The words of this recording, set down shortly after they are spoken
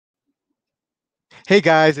Hey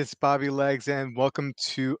guys, it's Bobby Legs, and welcome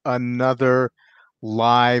to another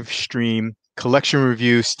live stream collection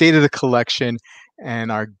review, state of the collection.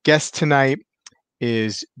 And our guest tonight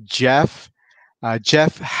is Jeff.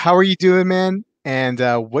 Jeff, how are you doing, man? And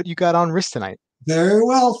what you got on wrist tonight? Very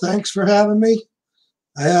well. Thanks for having me.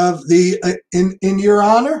 I have the in your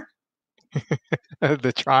honor.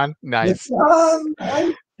 The Tron, The nice. Tron,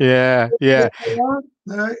 right? Yeah, All yeah,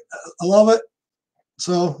 right. I love it.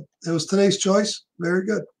 So it was today's choice. Very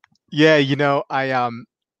good. yeah.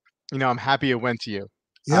 I'm happy it went to you.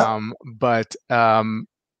 Yep. But in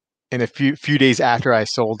a few days after I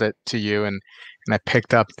sold it to you, and I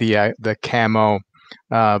picked up the camo,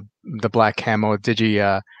 the black camo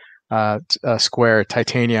square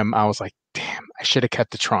titanium. I was like, damn, I should have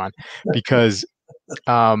kept the Tron because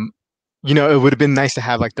um, it would have been nice to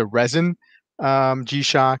have like the resin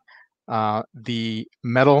G-Shock, the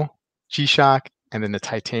metal G-Shock, and then the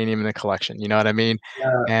titanium in the collection. You know what I mean?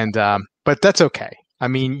 And but that's okay. I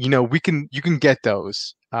mean, you can get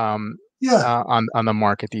those Yeah. on the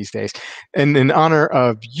market these days. And in honor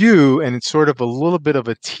of you, and it's sort of a little bit of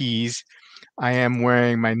a tease, I am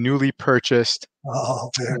wearing my newly purchased Oh,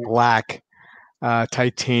 very. black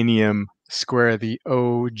titanium square, the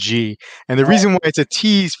OG. And the Oh, reason why it's a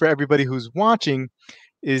tease for everybody who's watching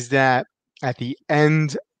is that at the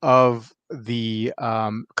end of the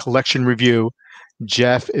collection review,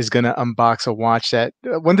 Jeff is going to unbox a watch that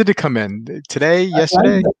when did it come in? Today,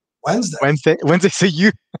 yesterday, Wednesday. Wednesday. Wednesday. So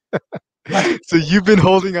Right. you've been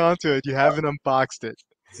holding on to it. You haven't unboxed it,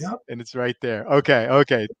 Yep. and it's right there. Okay,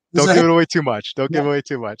 okay. Is Don't that- give it away too much. Don't give Yep. away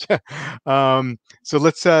too much. So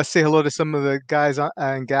let's say hello to some of the guys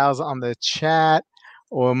and gals on the chat.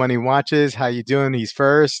 Oil Money Watches, how you doing? He's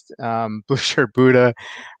first. Blue Shirt Buddha,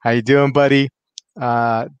 how you doing, buddy?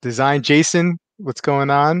 Design Jason, what's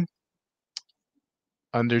going on?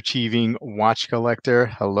 Underachieving Watch Collector,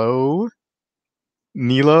 hello.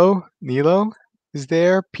 Nilo is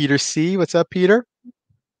there. Peter C, what's up, Peter?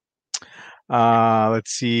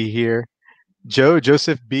 Let's see here.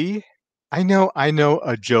 Joseph B. I know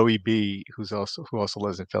a Joey B who also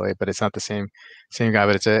lives in Philly, but it's not the same guy,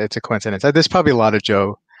 but it's a coincidence. There's probably a lot of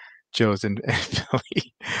Joes in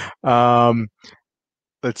Philly. Um,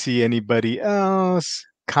 let's see anybody else.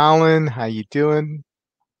 Colin, how you doing?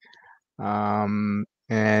 And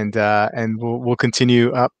we'll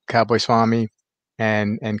continue up Cowboy Swami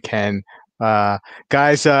and Ken.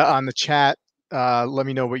 Guys on the chat, let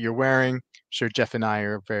me know what you're wearing. I'm sure Jeff and I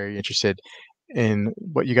are very interested in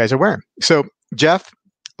what you guys are wearing. So, Jeff,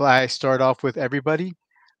 I start off with everybody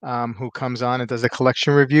who comes on and does a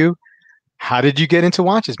collection review. How did you get into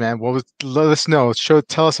watches, man? Let us know.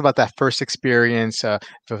 Tell us about that first experience. If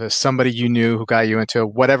there's somebody you knew who got you into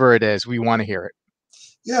whatever it is, we want to hear it.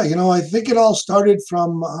 Yeah. I think it all started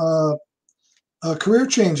from a career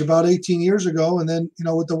change about 18 years ago, and then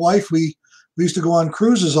with the wife, we used to go on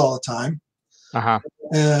cruises all the time. Uh-huh.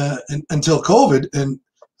 Until COVID, and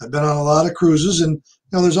I've been on a lot of cruises, and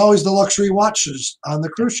there's always the luxury watches on the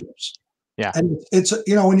cruise ships, Yeah. and it's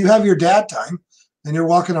when you have your dad time and you're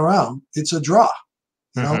walking around, it's a draw.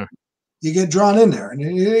 You know, Hmm. you get drawn in there, and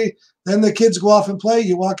then the kids go off and play.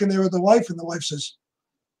 You walk in there with the wife, and the wife says,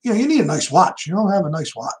 you need a nice watch. You don't have a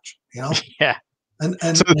nice watch, Yeah.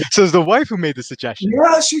 and So it's the wife who made the suggestion.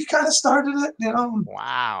 yeah, she kind of started it.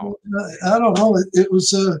 Wow. I don't know. It was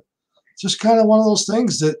just kind of one of those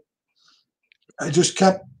things that I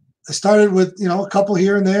started with, a couple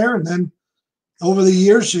here and there. And then over the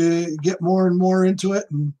years, you get more and more into it.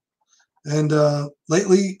 And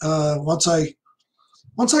lately, once I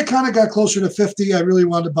kind of got closer to 50, I really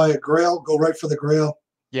wanted to buy a Grail, go right for the Grail.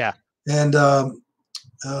 Yeah. And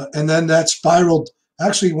then that spiraled,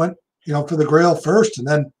 actually went, for the Grail first, and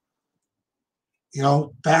then,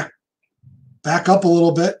 back up a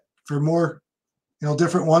little bit for more,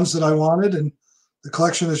 different ones that I wanted. And the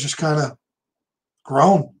collection has just kind of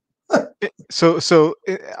grown.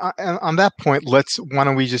 On that point, why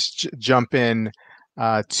don't we just jump in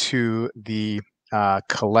to the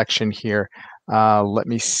collection here. Let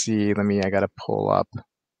me see. I got to pull up.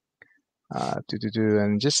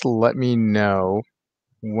 And just let me know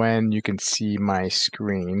when you can see my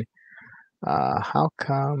screen. How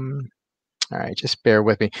come? All right, just bear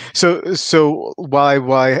with me. So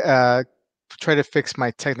while I try to fix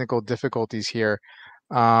my technical difficulties here,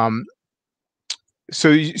 um, so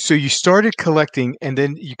you started collecting, and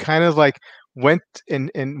then you kind of like went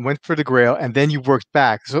and went for the Grail, and then you worked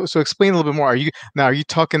back. So explain a little bit more. Are you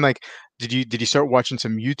talking like did you start watching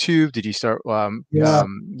some YouTube? Did you start Yeah,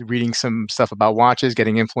 reading some stuff about watches,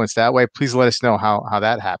 getting influenced that way? Please let us know how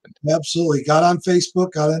that happened. absolutely. Got on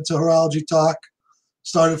Facebook, got into Horology Talk,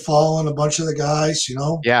 started following a bunch of the guys,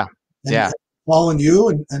 Yeah. and Yeah. following you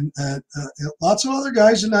and lots of other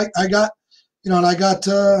guys. And I got, and I got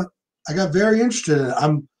very interested in it.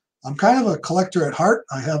 I'm kind of a collector at heart.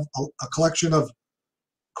 I have a collection of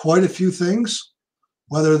quite a few things,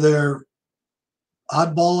 whether they're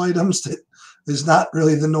oddball items that is not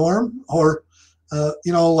really the norm, or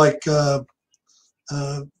like uh,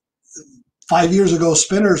 5 years ago,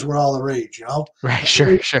 spinners were all the rage. Right.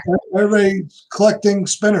 Sure. Sure. Everybody's collecting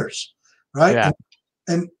spinners, right? Yeah.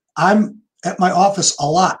 And I'm at my office a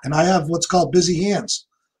lot, and I have what's called busy hands.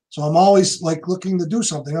 So I'm always like looking to do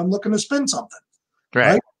something. I'm looking to spin something,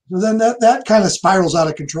 Right. right? So then that kind of spirals out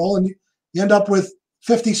of control, and you end up with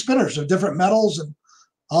 50 spinners of different metals and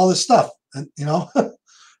all this stuff, and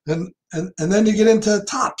and then you get into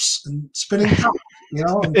tops and spinning tops,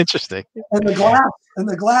 and, Interesting. and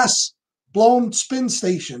the glass blown spin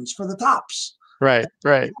stations for the tops. Right.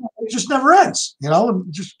 Right. It just never ends, and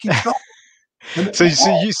it just keeps going. And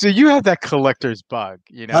So you have that collector's bug,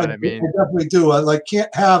 you know I, what I I mean? definitely do. I like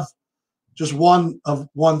can't have just one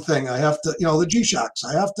thing. I have to, the G Shocks.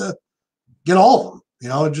 I have to get all of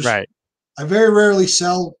them. Just Right. I very rarely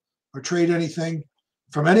sell or trade anything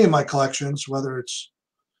from any of my collections, whether it's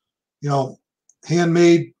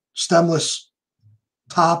handmade stemless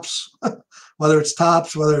tops, whether it's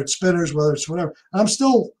tops, whether it's spinners, whether it's whatever. And I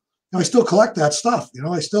still collect that stuff.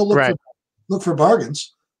 I still Right. look for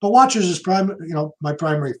bargains. But watches is my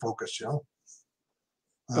primary focus.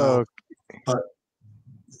 Oh, But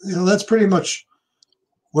that's pretty much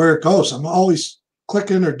where it goes. I'm always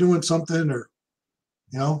clicking or doing something, or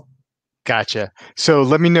gotcha. So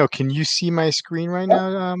let me know. Can you see my screen right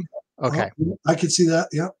now? Okay. I can see that.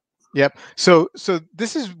 Yeah. Yep. So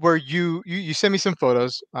this is where you sent me some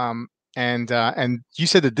photos. And you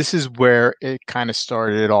said that this is where it kind of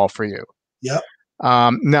started it all for you. Yep.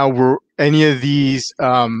 Now, were any of these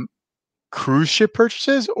cruise ship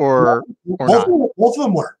purchases or not? Both of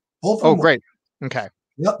them were. Both of them Oh, were. great. Okay.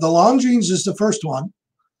 Yep. The Longines is the first one,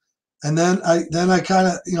 and then I kind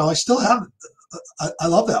of I still have. I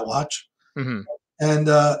love that watch, Hmm. and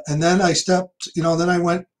then I stepped. Then I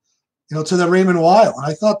went to the Raymond Weil, and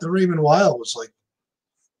I thought the Raymond Weil was like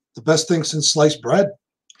the best thing since sliced bread.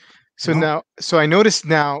 So I noticed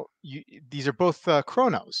now these are both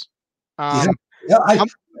chronos. Yeah. Um, Yeah. how-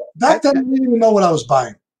 Back then I didn't even know what I was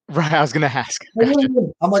buying. right. I was gonna ask. I really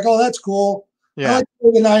didn't. I'm like, oh, that's cool. I Yeah. like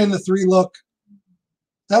the 9 and the 3 look.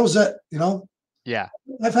 That was it. Yeah.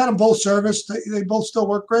 I've had them both serviced. They both still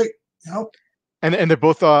work great. And they're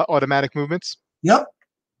both automatic movements. Yep.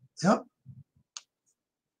 Yep.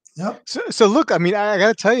 Yep. So look, I mean, I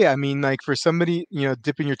gotta tell you, I mean, like for somebody,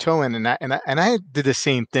 dipping your toe in, and I did the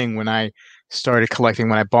same thing when I started collecting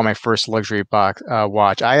when I bought my first luxury box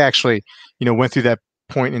watch. I actually, went through that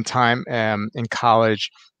point in time in college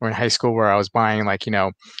or in high school where I was buying like,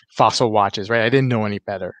 fossil watches, right? I didn't know any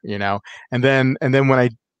better, and then when I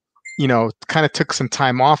kind of took some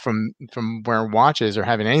time off from wearing watches or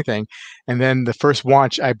having anything, and then the first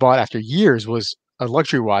watch I bought after years was a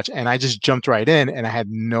luxury watch, and I just jumped right in, and I had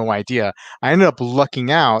no idea. I ended up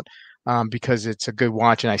lucking out because it's a good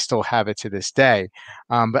watch, and I still have it to this day.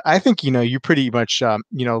 But I think you pretty much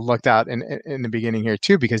lucked out in the beginning here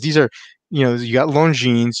too, because these are you got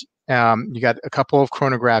Longines, you got a couple of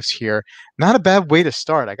chronographs here. Not a bad way to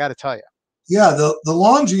start, I got to tell you. Yeah. The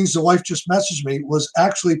Longines, the wife just messaged me, was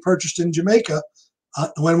actually purchased in Jamaica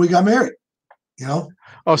when we got married.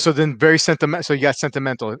 Oh, so then very sentimental. So you got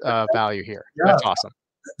sentimental value here. Yeah. That's awesome.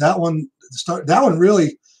 That one That one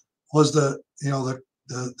really was the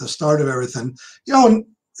start of everything. And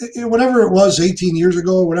whenever it was 18 years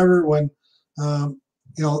ago or whatever, when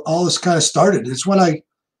all this kind of started, it's when I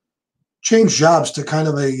changed jobs to kind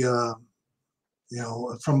of a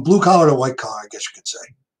from blue collar to white collar, I guess you could say.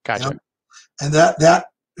 Gotcha. And that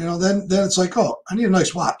then it's like, oh, I need a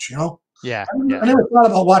nice watch. Yeah. I never thought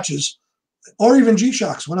about watches or even G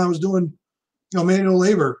Shocks when I was doing manual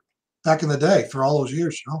labor back in the day for all those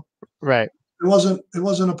years. Right. It wasn't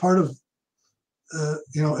a part of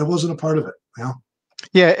it wasn't a part of it.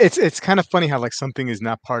 Yeah, it's kind of funny how like something is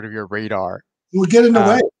not part of your radar. It would get in the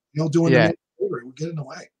way. Doing yeah. the labor, it would get in the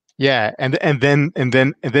way. Yeah, and then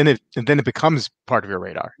it becomes part of your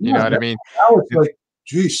radar. You know what I mean? Now it's like,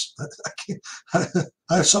 geez, I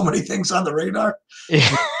have so many things on the radar.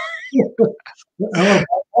 Yeah. I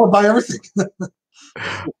want to buy everything.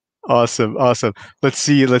 Awesome. Let's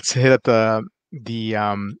see. Let's hit up the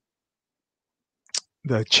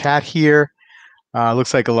chat here.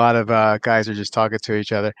 Looks like a lot of guys are just talking to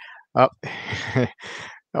each other.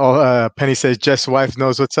 Oh, Penny says Jeff's wife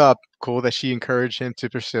knows what's up. Cool that she encouraged him to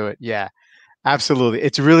pursue it. Yeah, absolutely.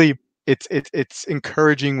 It's really it's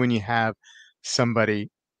encouraging when you have somebody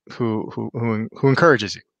who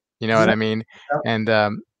encourages you. You know what Yeah, I mean? yeah,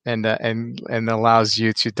 And allows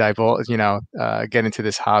you to divulge, get into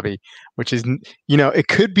this hobby, which is, it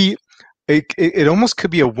could be, it almost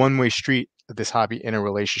could be a one-way street, this hobby in a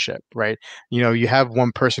relationship, right? You have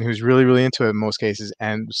one person who's really, really into it in most cases,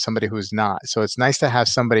 and somebody who's not. So it's nice to have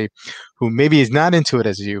somebody who maybe is not into it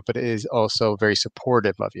as you, but is also very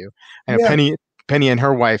supportive of you. And yeah, Penny and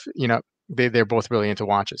her wife, they're both really into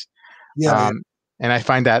watches. yeah, yeah. Um, and I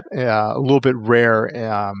find that a little bit rare.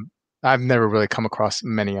 I've never really come across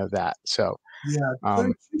many of that. So, Yeah,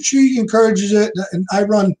 um, she encourages it, and I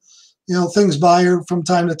run, things by her from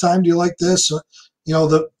time to time. Do you like this?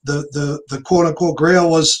 The quote unquote grail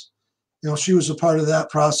was, she was a part of that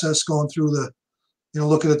process, going through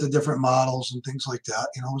looking at the different models and things like that.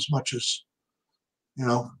 You know,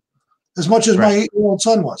 as much as my right. 8-year-old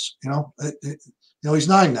son was. He's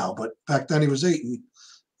 9 now, but back then he was 8, and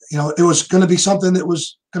it was going to be something that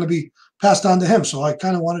was going to be passed on to him. So I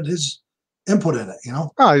kind of wanted his input in it.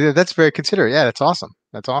 Oh, yeah, that's very considerate. Yeah, that's awesome.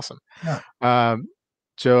 That's awesome. Yeah. Um,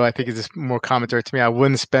 Joe, I think is just more commentary to me. I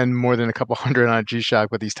wouldn't spend more than a couple hundred on a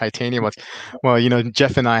G-Shock with these titanium ones. Well,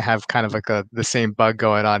 Jeff and I have kind of like the same bug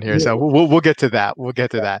going on here, so we'll get to that. We'll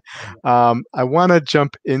get to that. I want to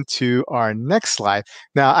jump into our next slide.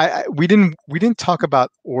 Now, we didn't talk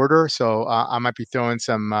about order, so I might be throwing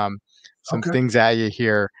some Okay. things at you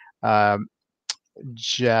here. Um,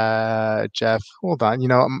 Jeff, hold on.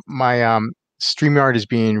 My StreamYard is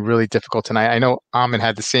being really difficult tonight. I know Ahmed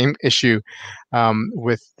had the same issue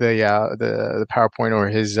with the PowerPoint or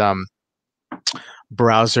his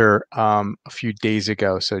browser a few days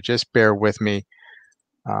ago. So just bear with me.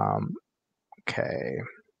 Um, okay.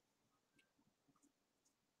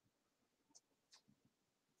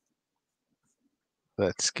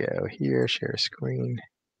 Let's go here, share screen.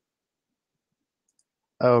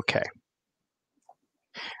 Okay.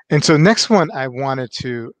 And so next one I wanted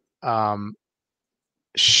to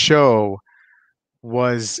show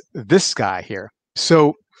was this guy here.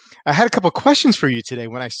 So I had a couple of questions for you today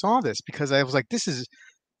when I saw this, because I was like, this is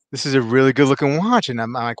a really good looking watch, and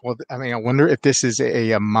I'm like, well, I mean, I wonder if this is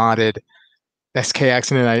a modded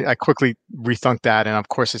SKX, and then I quickly rethunked that, and of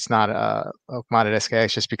course it's not a modded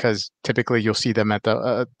SKX, just because typically you'll see them at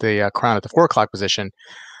the crown at the 4 o'clock position.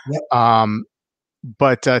 Yep.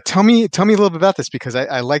 But tell me a little bit about this, because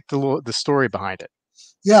I like the story behind it.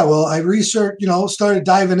 Yeah, well, I researched, started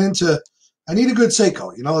diving into. I need a good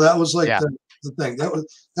Seiko. That was like Yeah. the thing.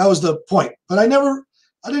 That was the point. But I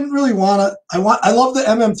didn't really want to. I love the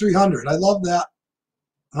MM300. I love that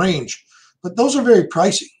range, but those are very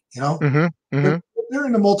pricey. Mm-hmm. Mm-hmm. They're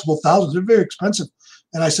in the multiple thousands. They're very expensive.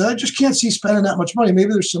 And I said, I just can't see spending that much money.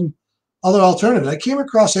 Maybe there's some other alternative. I came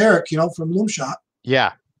across Eric, from Loomshot,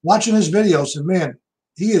 Yeah. watching his videos, and man,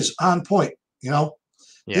 he is on point. Yeah.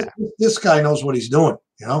 This guy knows what he's doing.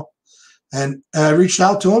 And I reached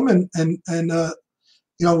out to him, and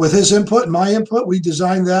with his input and my input, we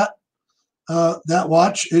designed that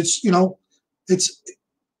watch. It's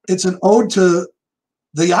it's an ode to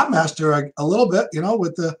the Yachtmaster a little bit,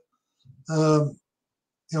 with the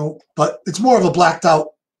but it's more of a blacked out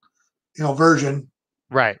version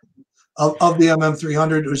Right. of the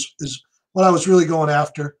MM300 is what I was really going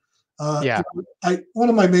after. Yeah. One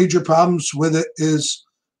of my major problems with it is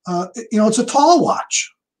it's a tall watch.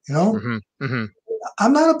 Mm-hmm. Mm-hmm.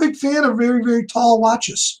 I'm not a big fan of very, very tall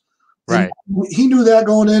watches. And Right. he knew that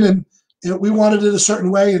going in, and we wanted it a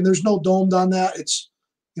certain way, and there's no domed on that. It's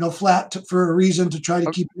flat for a reason, to try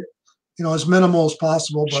to keep it as minimal as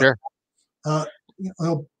possible. But Sure.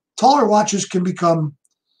 Taller watches can become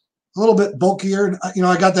a little bit bulkier, and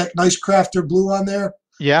I got that nice Crafter blue on there.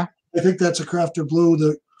 Yeah. I think that's a Crafter blue,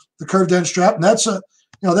 the curved end strap, and that's a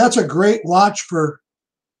great watch for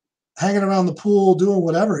hanging around the pool, doing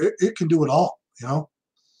whatever. It can do it all.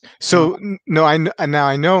 So no, now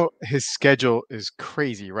I know his schedule is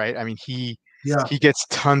crazy, right? I mean, Yeah. he gets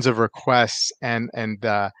tons of requests, and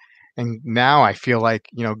now I feel like,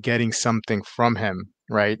 getting something from him,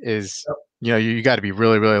 right, is, you got to be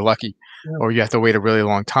really, really lucky, Yeah. or you have to wait a really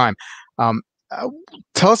long time. Um, uh,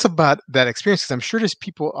 Tell us about that experience, because I'm sure there's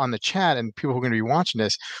people on the chat and people who are going to be watching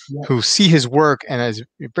this Yeah. who see his work and is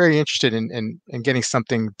very interested in getting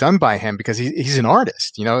something done by him, because he's an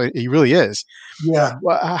artist. He really is. Yeah.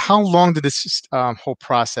 How long did this whole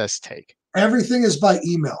process take? Everything is by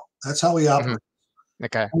email. That's how we operate. Mm-hmm.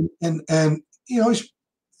 Okay. And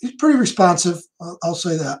he's pretty responsive. I'll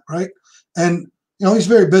say that, right? And he's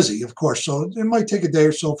very busy, of course, so it might take a day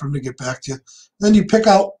or so for him to get back to you. Then you pick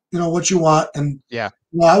out what you want, and Yeah.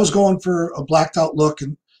 I was going for a blacked out look,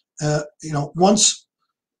 and once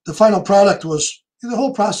the final product was the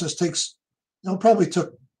whole process takes, probably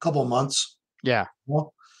took a couple of months. Yeah. You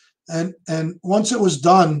know? And once it was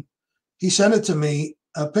done, he sent it to me,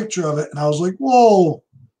 a picture of it, and I was like, whoa,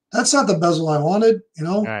 that's not the bezel I wanted.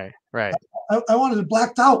 Right. Right. I wanted it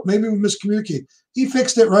blacked out. Maybe we miscommunicated. He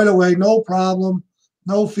fixed it right away, no problem,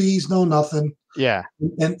 no fees, no nothing. Yeah.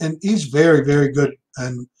 And he's very, very good.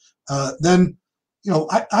 And then,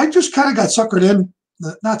 I just kind of got suckered in,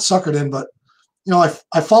 not suckered in, but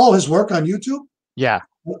I follow his work on YouTube. Yeah.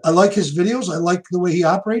 I like his videos. I like the way he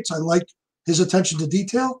operates. I like his attention to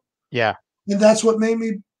detail. Yeah. And that's what made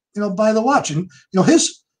me, buy the watch. And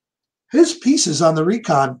his pieces on the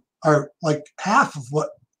Recon are like half of what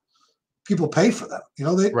people pay for them.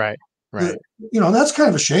 Right. Right. That's kind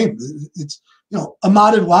of a shame. It's a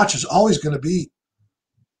modded watch is always going to be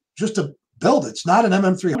just a build. It's not an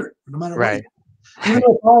MM300, no matter right. what. Even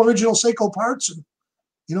though it's all original Seiko parts, and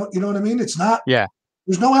you know what I mean. It's not. Yeah.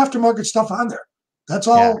 There's no aftermarket stuff on there. That's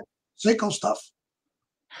all Seiko stuff.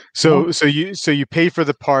 So you pay for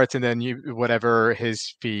the parts, and then whatever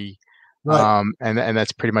his fee, right? And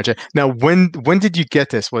that's pretty much it. Now, when did you get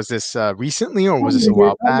this? Was this recently, or was this a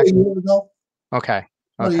while back? A year ago. Okay.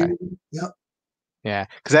 Okay. Yeah. Yeah,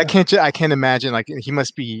 because I can't imagine, like, he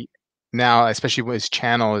must be now, especially when his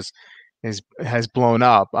channel has blown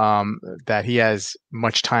up, that he has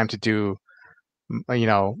much time to do,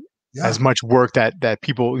 as much work that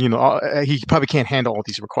people, he probably can't handle all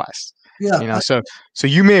these requests. Yeah. So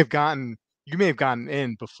you may have gotten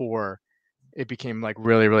in before it became like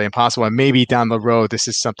really, really impossible, and maybe down the road this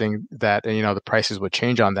is something that the prices would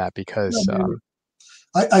change on that, because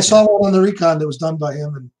I saw one on the Recon that was done by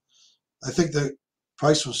him, and I think the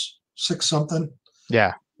price was $6 something.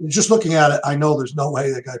 Yeah. Just looking at it, I know there's no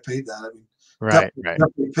way that guy paid that. I mean, right.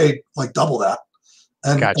 Definitely paid like double that.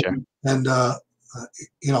 And gotcha. And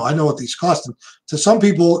I know what these cost. And to some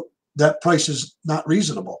people, that price is not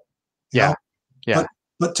reasonable. Yeah. Yeah.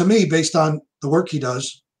 But to me, based on the work he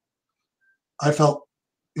does, I felt,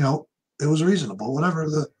 it was reasonable. Whatever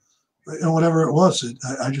whatever it was,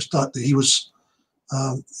 I just thought that he was.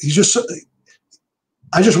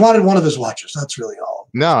 I just wanted one of his watches. That's really all.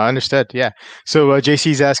 No, I understood. Yeah. So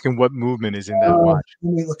JC's asking what movement is in that watch.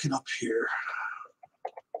 Let me look it up here.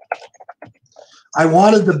 I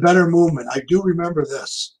wanted the better movement. I do remember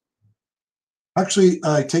this. Actually,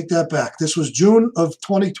 I take that back. This was June of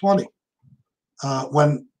 2020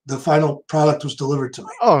 when the final product was delivered to me.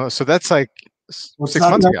 Oh, so that's like 6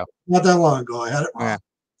 months ago. Not that long ago. I had it wrong. Yeah.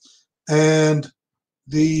 And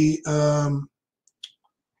the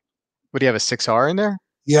what do you have, a 6R in there?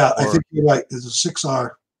 Yeah, I think you're right. There's a 6R.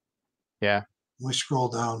 Yeah. Let me scroll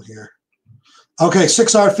down here. Okay,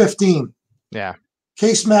 6R15. Yeah.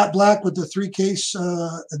 Case matte black with the 3-case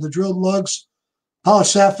and the drilled lugs.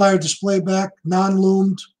 Polished sapphire display back,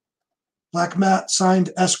 non-loomed, black matte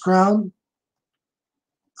signed S crown.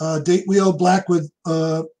 Date wheel black with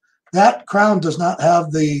that crown does not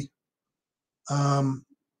have the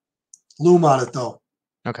loom on it though.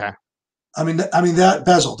 Okay. I mean that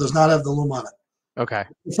bezel does not have the loom on it. Okay.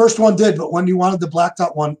 The first one did, but when you wanted the blacked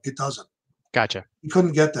out one, it doesn't. Gotcha. You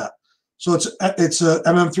couldn't get that. So it's a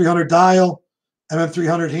MM300 dial,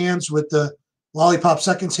 MM300 hands with the lollipop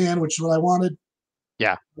seconds hand, which is what I wanted.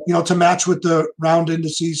 Yeah. To match with the round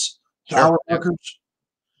indices, the hour markers.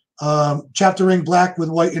 Chapter ring black with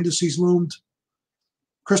white indices loomed.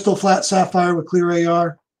 Crystal flat sapphire with clear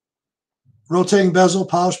AR. Rotating bezel,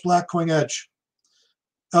 polished black coin edge.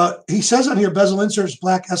 He says on here, bezel inserts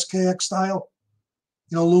black SKX style,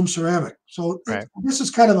 loom ceramic. So this is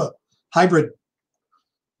kind of a hybrid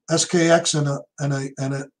SKX and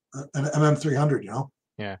an MM300,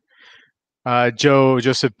 Yeah.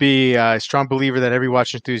 Joseph B, strong believer that every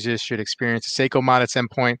watch enthusiast should experience a Seiko mod at some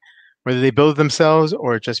point, whether they build it themselves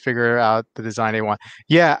or just figure out the design they want.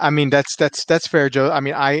 Yeah, I mean that's fair, Joe. I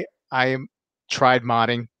mean, I tried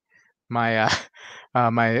modding my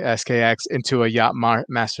my SKX into a Yacht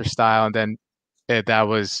Master style, and then that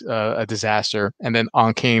was a disaster. And then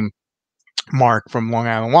on came Mark from Long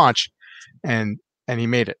Island Watch, and he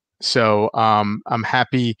made it. So I'm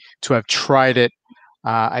happy to have tried it.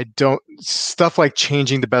 I don't stuff like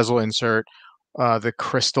changing the bezel insert, the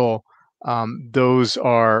crystal, those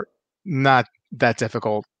are not that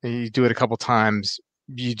difficult. You do it a couple times,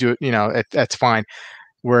 you do it, that's fine.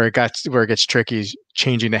 Where it gets tricky is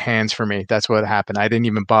changing the hands for me. That's what happened. I didn't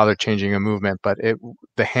even bother changing a movement, but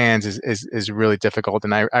the hands is really difficult,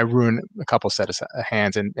 and I ruined a couple sets of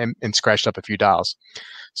hands and scratched up a few dials.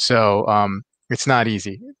 So it's not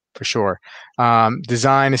easy for sure.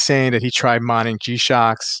 Design is saying that he tried modding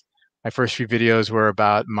G-Shocks. My first few videos were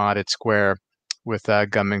about modded square with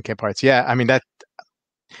gunman kit parts. Yeah, I mean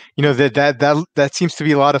That seems to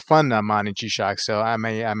be a lot of fun, modding G-Shock. So I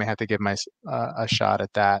may have to give my a shot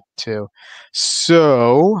at that too.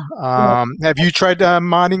 So, Well, have you tried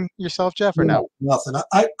modding yourself, Jeff, or no? no, nothing.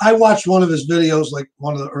 I watched one of his videos, like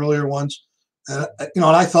one of the earlier ones, and and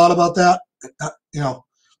I thought about that. You know,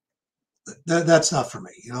 that's not for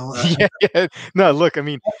me. Yeah, yeah. No, look, I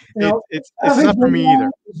mean, You know, it's have his not for name me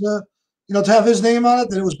on either. it to have his name on it,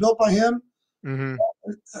 that it was built by him. Hmm.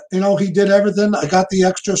 He did everything. I got the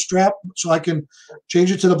extra strap so I can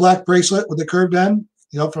change it to the black bracelet with the curved end.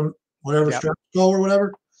 From whatever Yep. strap go or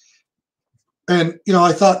whatever. And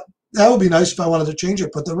I thought that would be nice if I wanted to change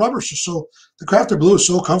it, but the rubber's just the Crafter Blue is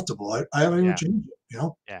so comfortable. I haven't even Yeah. changed it.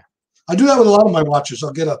 Yeah. I do that with a lot of my watches.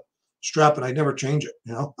 I'll get a strap and I never change it.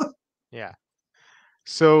 Yeah.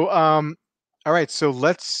 So, all right. So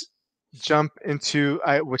let's jump into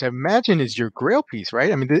which I imagine is your Grail piece,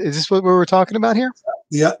 right? I mean, is this what we were talking about here?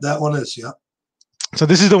 Yeah, that one is. Yeah. So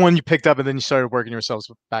this is the one you picked up, and then you started working yourselves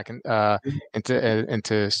back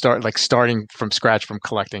into starting from scratch from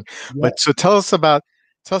collecting. Yeah. But so tell us about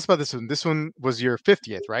this one. This one was your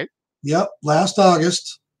 50th, right? Yep. Last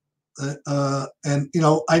August. And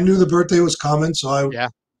I knew the birthday was coming, so I Yeah.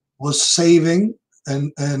 was saving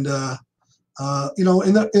and in the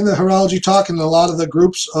horology talk and a lot of the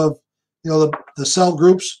groups of the cell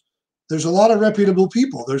groups, there's a lot of reputable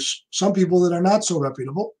people. There's some people that are not so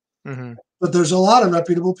reputable, Hmm. but there's a lot of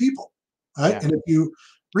reputable people, right? Yeah. And if you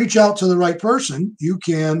reach out to the right person, you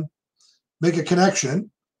can make a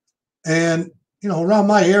connection. And around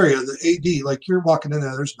my area, the AD, like you're walking in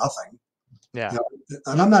there, there's nothing. Yeah.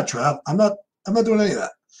 And I'm not trapped. I'm not doing any of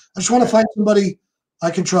that. I just want to find somebody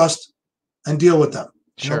I can trust and deal with them.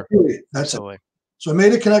 Sure. Period. That's Absolutely. it. So I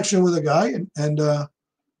made a connection with a guy and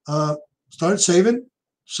started saving.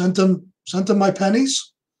 Sent him my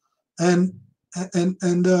pennies, and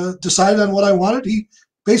decided on what I wanted. He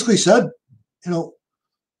basically said,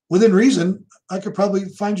 within reason, I could probably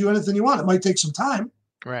find you anything you want. It might take some time.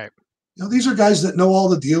 Right. These are guys that know all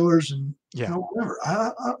the dealers and Yeah. whatever.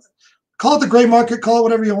 Call it the gray market, call it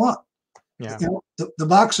whatever you want. Yeah. The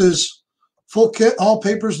box is full kit, all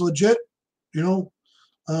papers legit. The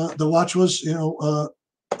watch was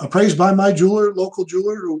appraised by my jeweler, local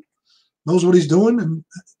jeweler who knows what he's doing, and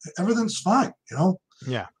everything's fine. Yeah.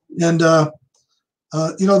 And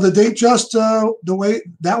the date just the way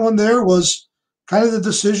that one there was kind of the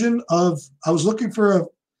decision of I was looking for a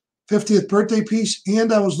 50th birthday piece,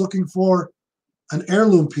 and I was looking for an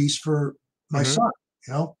heirloom piece for my son.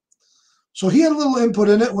 So he had a little input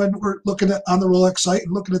in it when we're looking at on the Rolex site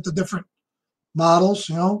and looking at the different models.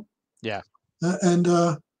 Yeah. And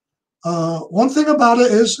one thing about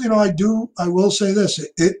it is, I will say this: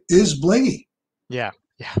 it is blingy. Yeah.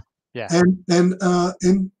 Yeah. Yeah. And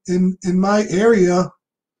in my area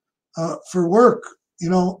for work,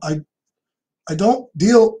 I don't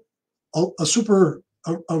deal a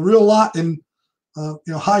real lot in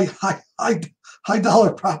high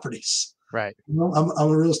dollar properties. Right. I'm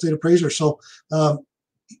a real estate appraiser, so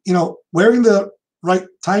wearing the right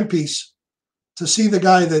timepiece to see the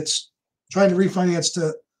guy that's trying to refinance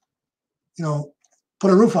to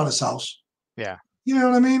put a roof on his house. Yeah. You know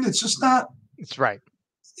what I mean? It's just not. It's right.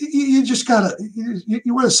 You just gotta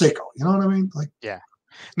you wear a Seiko. You know what I mean? Like. Yeah.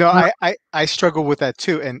 No, I struggle with that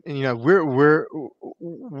too, and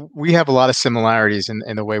we have a lot of similarities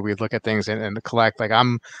in the way we look at things and the collect. Like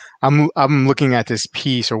I'm looking at this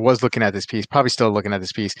piece, or was looking at this piece, probably still looking at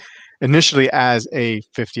this piece, initially as a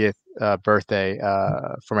 50th birthday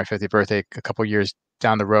for my 50th birthday a couple years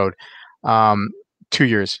down the road. 2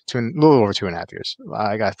 years, a little over 2.5 years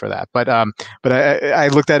I got for that, but I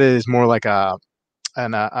looked at it as more like a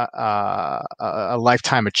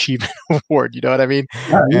lifetime achievement award. You know what I mean?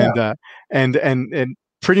 Yeah. And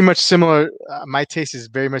pretty much similar. My taste is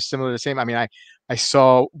very much similar to the same. I mean, I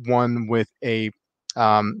saw one with a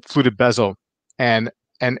fluted bezel, and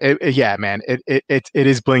yeah, man, it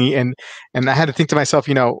is blingy, and I had to think to myself,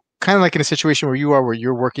 kind of like in a situation where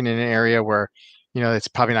you're working in an area where it's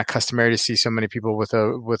probably not customary to see so many people with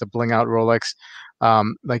a bling out Rolex. I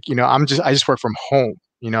just work from home.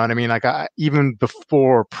 You know what I mean? Like even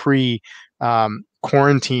before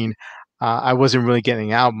quarantine, I wasn't really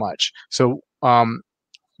getting out much. So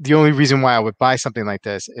the only reason why I would buy something like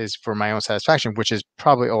this is for my own satisfaction, which is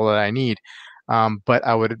probably all that I need. But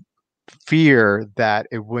I would fear that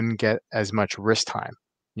it wouldn't get as much wrist time.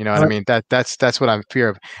 You know what I mean? That's what I'm fear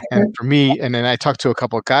of. And for me, and then I talked to a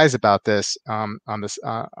couple of guys about this on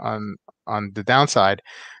the downside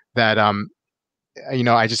that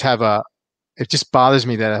I just have it just bothers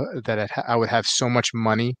me that I would have so much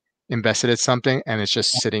money invested in something and it's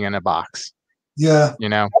just sitting in a box. Yeah.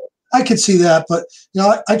 I could see that, but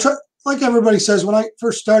I try, like everybody says, when I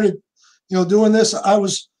first started, doing this, I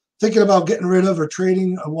was thinking about getting rid of or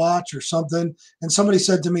trading a watch or something, and somebody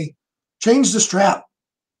said to me, "Change the strap.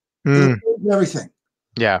 It'll Mm, change everything."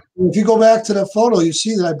 yeah, If you go back to the photo, you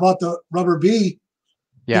see that I bought the rubber B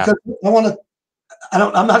yeah, because I want to.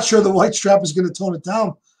 I'm not sure the white strap is going to tone it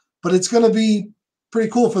down, but it's going to be pretty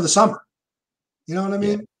cool for the summer. You know what I yeah,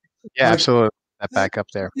 mean? yeah, Like absolutely. That it, back up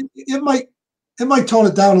there. it might tone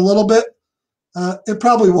it down a little bit. It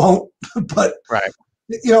probably won't, but Right.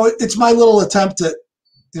 it's my little attempt at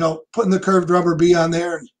putting the curved rubber B on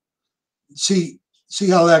there and see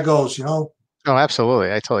how that goes. Oh,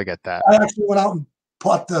 absolutely. I totally get that. I actually went out and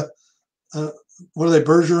bought the uh, what are they,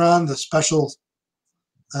 Bergeron, the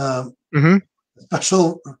um, Hmm.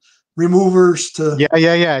 special removers to Yeah,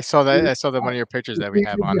 yeah, yeah. I saw that. I saw that one of your pictures that we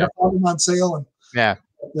have on yeah, there. found them on sale and Yeah,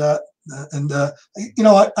 uh, and you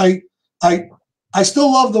know I I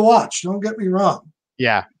still love the watch. Don't get me wrong,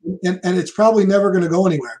 yeah, and it's probably never going to go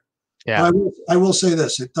anywhere. But yeah. I will say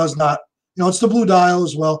this: it does not. It's the blue dial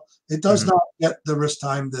as well. It does Hmm. not get the wrist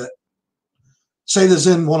time that say the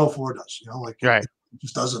Zen 104 does. Like Right. it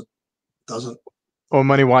just doesn't. Well,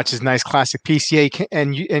 Money Watch is nice, classic PCA,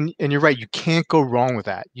 and and you're right. You can't go wrong with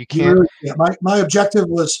that. You You can't. really, yeah, my objective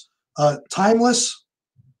was timeless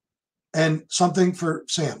and something for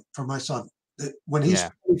Sam, for my son. That when he's Yeah,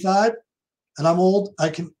 25 and I'm old, I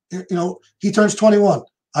can, he turns 21,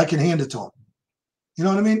 I can hand it to him. You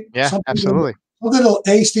know what I mean? yeah, absolutely. Something that'll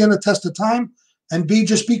A, stand the test of time, and B,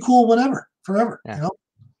 just be cool whenever, forever, Yeah, And,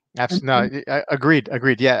 absolutely. No, agreed,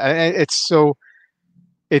 agreed. Yeah, it's so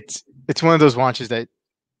it's one of those watches that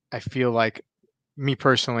I feel like me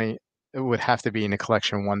personally, it would have to be in a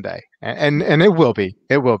collection one day, and it will be.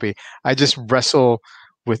 It will be. I just wrestle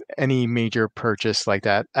with any major purchase like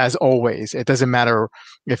that. As always, it doesn't matter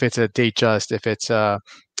if it's a date just, if it's a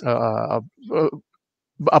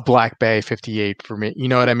a Black Bay 58 for me. You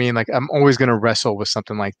know what I mean? Like I'm always going to wrestle with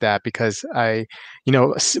something like that because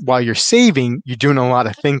while you're saving, you're doing a lot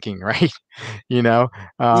of thinking, right? You know,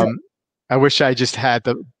 yeah, um, I wish I just had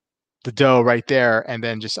the dough right there and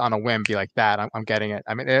then just on a whim be like that. I'm getting it.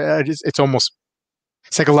 I mean, it's almost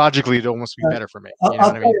psychologically it'd almost be better for me. You know I'll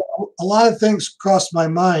what I tell mean? you, a lot of things crossed my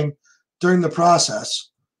mind during the process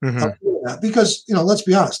of Hmm. doing that because, let's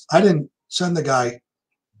be honest, I didn't send the guy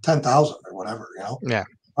 10,000 or whatever, Yeah.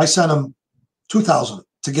 I sent him 2,000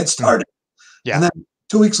 to get Mm. started. Yeah. And then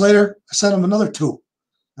 2 weeks later, I sent him another two,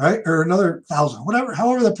 right? Or another 1,000, whatever,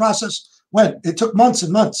 however the process went. It took months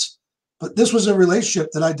and months. But this was a relationship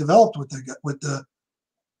that I developed with the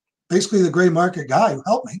basically the gray market guy who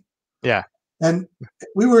helped me. Yeah. And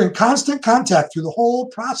we were in constant contact through the whole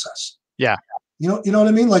process. Yeah. You know what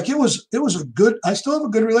I mean? Like it was a good, I still have a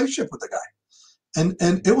good relationship with the guy.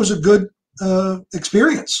 And it was a good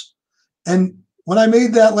experience. And when I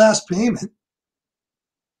made that last payment,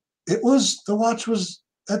 the watch was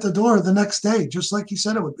at the door the next day, just like he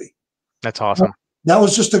said it would be. That's awesome. That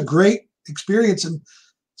was just a great experience. And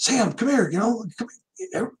Sam, come here,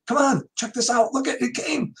 come on, check this out. Look at it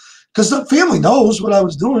came. Because the family knows what I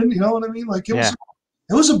was doing, you know what I mean? Like Yeah.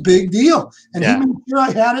 it was a big deal. And he Yeah. made sure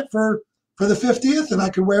I had it for the 50th and I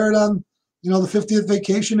could wear it on, the 50th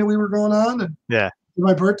vacation that we were going on and Yeah. for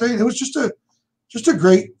my birthday. It was just a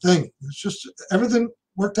great thing. It's just everything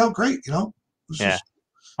worked out great, It was Yeah. just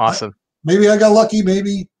Awesome. maybe I got lucky,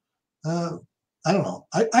 maybe I don't know.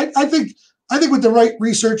 I think with the right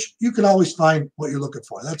research, you can always find what you're looking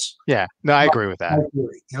for. That's Yeah. No, I agree with my that.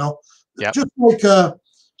 theory. Yep. Just like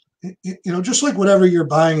just like whatever you're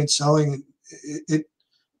buying and selling,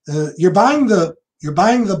 you're buying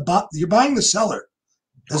the seller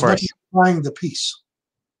Of as much as course. you're buying the piece.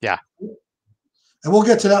 Yeah. And we'll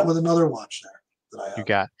get to that with another watch there that I You have.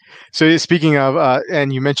 got. So speaking of,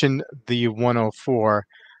 and you mentioned the 104,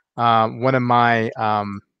 one of my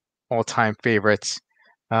all-time favorites,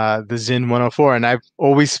 the Zin 104, and I've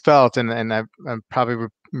always felt, and I probably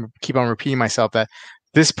keep on repeating myself that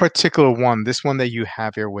this particular one, this one that you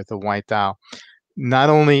have here with the white dial, not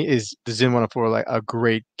only is the Zin 104 like a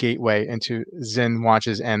great gateway into Zen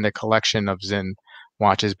watches and the collection of Zen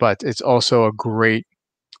watches, but it's also a great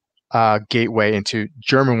gateway into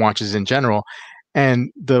German watches in general.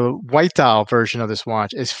 And the white dial version of this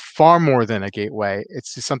watch is far more than a gateway.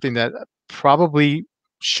 It's just something that probably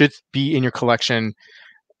should be in your collection.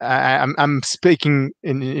 I'm speaking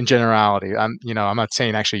in generality. I'm not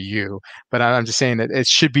saying actually you, but I'm just saying that it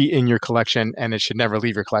should be in your collection and it should never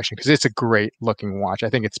leave your collection because it's a great looking watch. I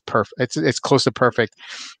think it's perfect. It's close to perfect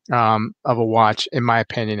of a watch in my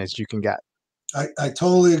opinion as you can get. I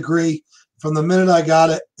totally agree. From the minute I got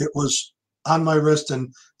it, it was on my wrist,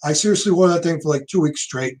 and I seriously wore that thing for like 2 weeks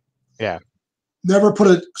straight. Yeah. Never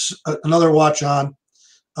put another watch on.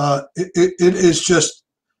 It is just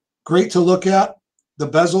great to look at. The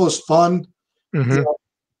bezel is fun. Mm-hmm. You know,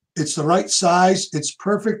 it's the right size. It's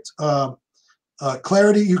perfect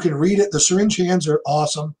clarity. You can read it. The syringe hands are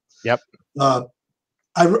awesome. Yep.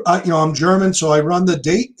 I'm German, so I run the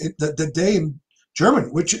day in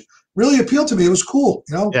German, which really appealed to me. It was cool.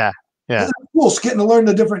 Yeah. Yeah. It's cool. It's getting to learn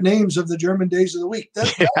the different names of the German days of the week. That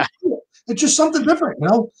was cool. It's just something different.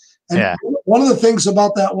 And yeah. One of the things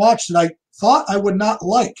about that watch that I thought I would not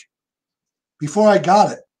like before I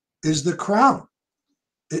got it is the crown.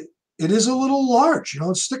 It is a little large,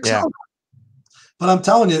 it sticks out. But I'm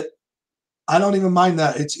telling you, I don't even mind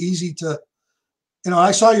that. It's easy to,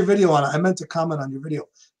 I saw your video on it. I meant to comment on your video.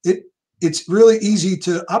 It's really easy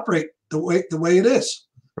to operate the way it is.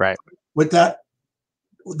 Right. With that,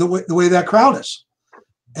 the way that crown is,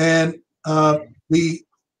 and the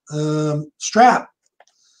strap.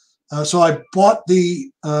 So I bought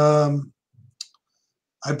the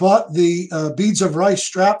beads of rice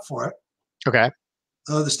strap for it. Okay.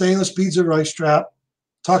 The stainless beads of rice strap.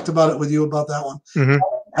 Talked about it with you about that one. Mm-hmm.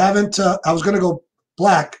 Haven't. I was going to go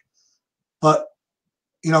black, but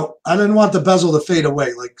I didn't want the bezel to fade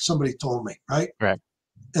away, like somebody told me, right? Right.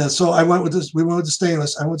 So I went with this. We went with the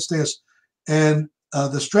stainless. I went with stainless, and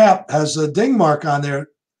the strap has a ding mark on there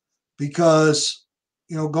because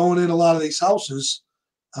going in a lot of these houses,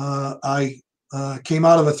 I came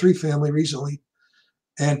out of a 3-family recently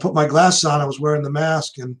and put my glasses on. I was wearing the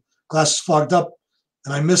mask and glasses fogged up,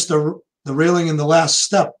 and I missed the railing in the last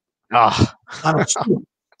step on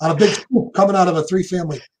a big scoop coming out of a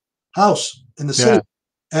 3-family house in the city.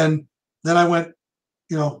 And then I went,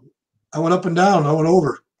 I went up and down, I went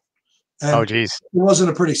over. And oh, geez. It wasn't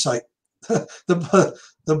a pretty sight. the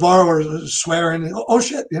borrower was swearing, oh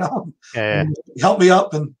shit, help me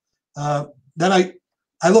up. And then I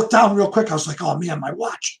looked down real quick. I was like, oh man, my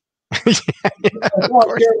watch. He's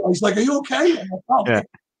like, are you okay? I'm like, oh, man,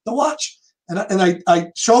 the watch. And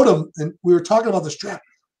I showed him, and we were talking about the strap.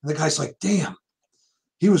 And the guy's like, damn.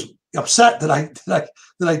 He was upset that I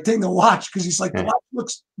dinged the watch because he's like, the watch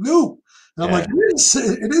looks new. And I'm like,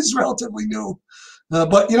 it is relatively new.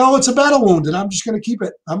 But it's a battle wound, and I'm just going to keep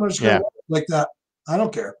it. I'm just going to like that. I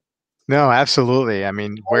don't care. No, absolutely. I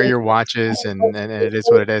mean, wear your watches, and it is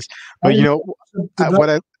what it is. But happy.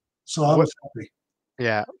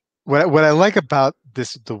 Yeah, what I like about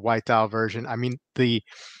the white dial version, I mean, the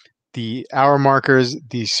hour markers,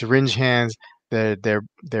 the syringe hands, they're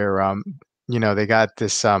they got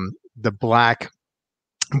this the black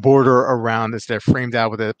border around this. They're framed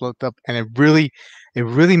out with it, and it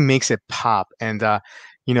really makes it pop. And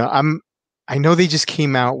I know they just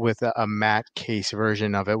came out with a matte case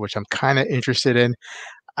version of it, which I'm kind of interested in.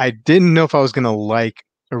 I didn't know if I was gonna like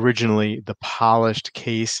originally the polished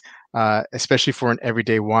case, especially for an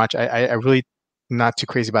everyday watch. I really not too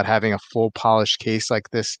crazy about having a full polished case like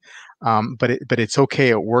this, but it's okay.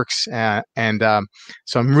 It works, so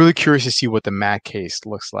I'm really curious to see what the matte case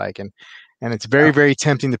looks like, and it's very, very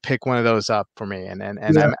tempting to pick one of those up for me, and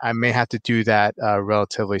I may have to do that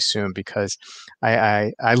relatively soon because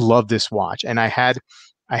I love this watch, and I had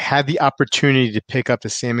the opportunity to pick up the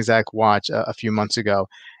same exact watch a few months ago,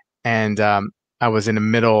 and I was in the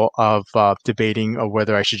middle of debating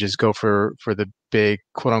whether I should just go for the big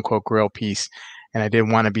quote unquote grill piece, and I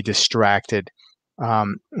didn't want to be distracted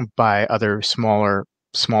by other smaller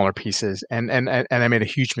pieces, and I made a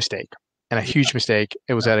huge mistake.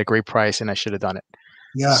 It was at a great price, and I should have done it.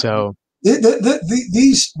 Yeah. So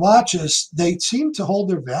these watches, they seem to hold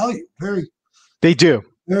their value. They do.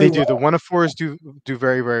 They do. The 104s do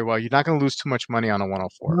very, very well. You're not going to lose too much money on a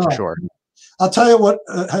 104 for sure. I'll tell you what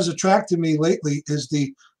has attracted me lately is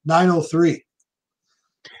the 903.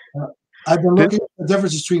 I've been looking at the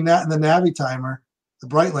difference between that and the Navitimer, the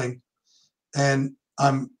Breitling, and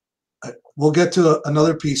we'll get to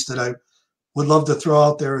another piece that I would love to throw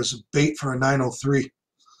out there as a bait for a 903,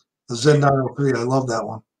 the Zen 903. I love that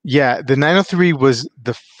one. Yeah, the 903 was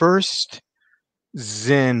the first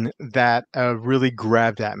Zen that really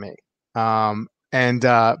grabbed at me. And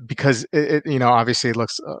because it obviously it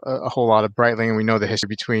looks a whole lot of Breitling, and we know the history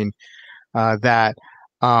between that.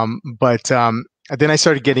 But then I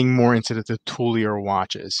started getting more into the toolier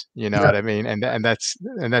watches, what I mean, and that's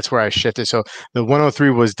where I shifted. So the 103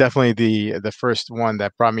 was definitely the first one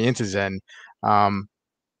that brought me into Zen.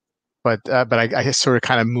 But I sort of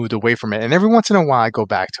kind of moved away from it, and every once in a while I go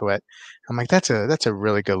back to it. I'm like, that's a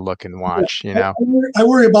really good looking watch, I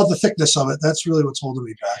worry about the thickness of it. That's really what's holding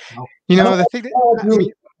me back. The thing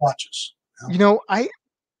that watches. I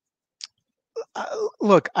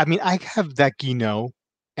look. I mean, I have that Guinot,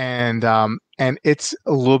 and it's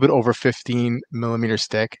a little bit over 15 millimeter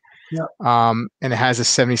stick. Yeah. And it has a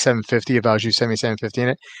 7750, a Valjoux 7750 in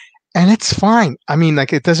it, and it's fine. I mean,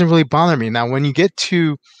 like it doesn't really bother me. Now, when you get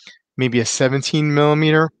to maybe a 17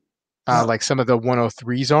 millimeter, Yeah. like some of the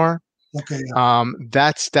 103s are, Okay. Yeah.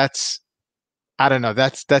 that's I don't know.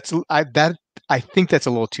 I think that's a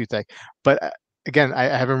little too thick. But again, I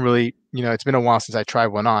haven't really, it's been a while since I tried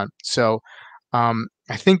one on. So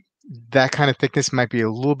I think that kind of thickness might be a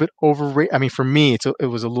little bit overrated. I mean, for me, it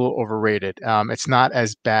was a little overrated. It's not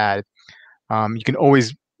as bad. You can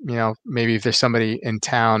always, maybe if there's somebody in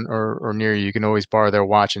town or near you, you can always borrow their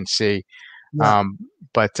watch and see. Yeah. Um,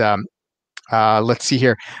 but let's see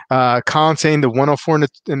here. Colin saying the 104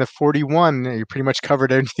 and the 41, you pretty much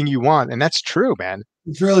covered everything you want, and that's true, man.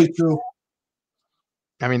 It's really true.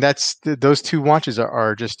 I mean, those two watches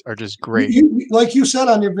are just great. Like you said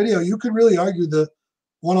on your video, you could really argue the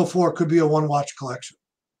 104 could be a one watch collection.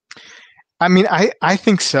 I mean, I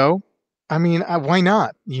think so. I mean, why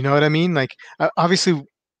not? You know what I mean? Like, obviously,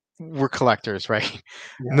 we're collectors, right?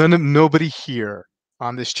 Yeah. Nobody here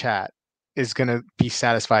on this chat is gonna be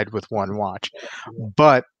satisfied with one watch,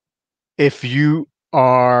 but if you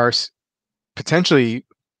are potentially,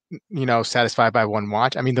 satisfied by one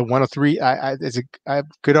watch, I mean, the 103 is a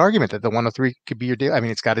good argument that the 103 could be your deal. I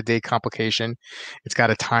mean, it's got a day complication, it's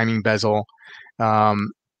got a timing bezel,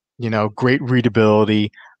 great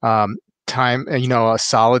readability, time, a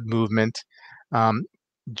solid movement,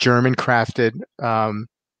 German crafted,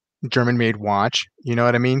 German made watch. You know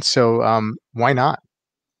what I mean? So why not?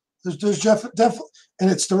 There's definitely,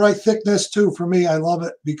 and it's the right thickness too. For me, I love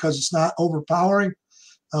it because it's not overpowering.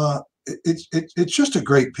 It's just a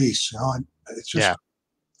great piece. It's just. Yeah.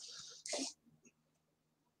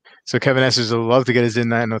 So Kevin S. would love to get his in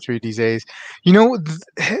 903 these days.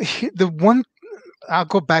 The one, I'll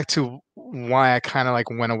go back to why I kind of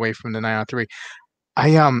like went away from the 903.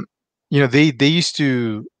 They used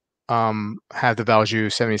to have the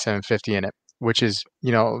Valjoux 7750 in it, which is,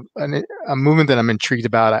 a movement that I'm intrigued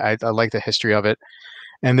about. I like the history of it.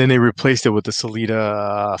 And then they replaced it with the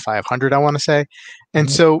Sellita 500, I want to say. And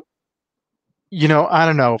so, I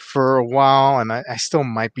don't know, for a while, and I still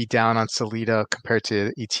might be down on Sellita compared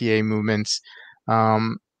to ETA movements,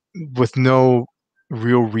 with no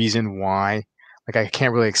real reason why. Like, I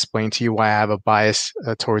can't really explain to you why I have a bias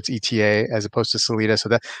towards ETA as opposed to Sellita. So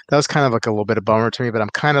that was kind of like a little bit of bummer to me, but I'm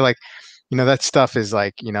kind of like, that stuff is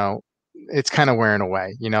like, it's kind of wearing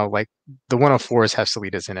away. Like the 104s have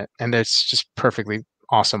Sellitas in it, and it's just perfectly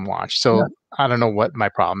awesome watch. So Yeah. I don't know what my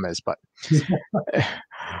problem is, but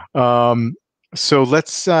so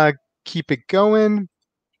let's keep it going.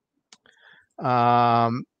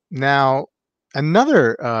 Now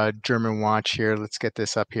another German watch here. Let's get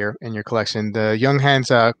this up here in your collection. The Junghans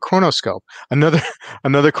Chronoscope.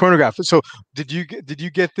 Another chronograph. So did you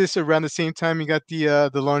get this around the same time you got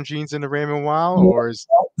the Longines and the Raymond Weil, or is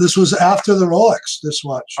this was after the Rolex? This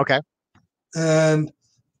watch. Okay. And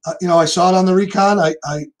I saw it on the Recon. I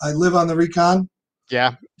live on the Recon.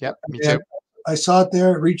 Yeah. Yep. Me too. I saw it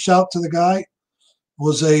there. Reached out to the guy.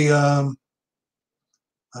 Was a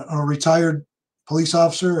retired police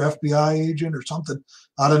officer, FBI agent, or something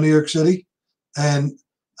out of New York City, and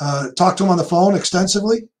talked to him on the phone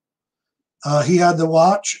extensively. He had the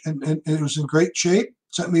watch, and it was in great shape.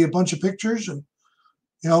 Sent me a bunch of pictures, and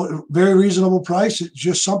very reasonable price. It's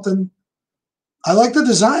just something I like the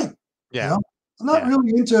design. Yeah, I'm not really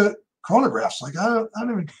into chronographs. Like I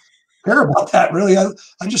don't even care about that really. I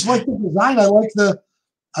just like the design. I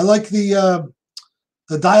like the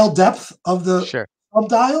dial depth of the sub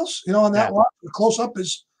dials. On that watch, the close up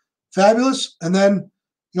is fabulous. And then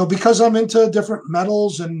because I'm into different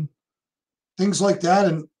metals and things like that,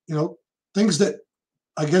 and things that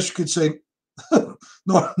I guess you could say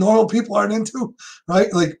normal people aren't into,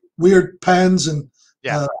 right? Like weird pens and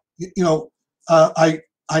I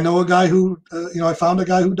know a guy who I found a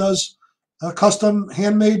guy who does custom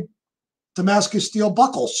handmade Damascus steel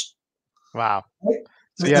buckles. Wow. Right?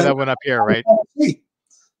 So yeah, that went up here, right?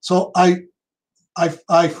 So I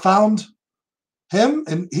found him,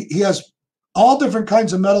 and he has all different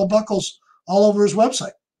kinds of metal buckles all over his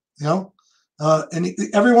website. And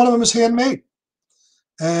every one of them is handmade.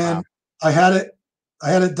 And wow. I had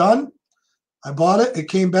it done. I bought it. It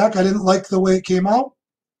came back. I didn't like the way it came out.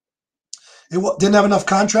 It didn't have enough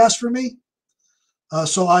contrast for me.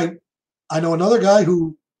 So I know another guy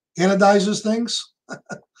who anodizes things.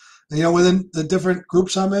 Within the different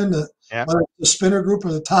groups I'm in, whether it's the spinner group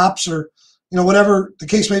or the tops or whatever the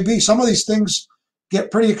case may be. Some of these things get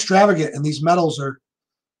pretty extravagant, and these metals are,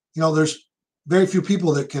 there's very few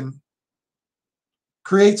people that can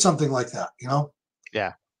create something like that.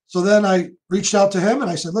 Yeah. So then I reached out to him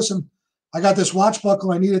and I said, listen, I got this watch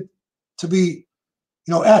buckle. I need it to be,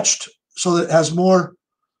 etched so that it has more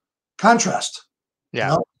contrast.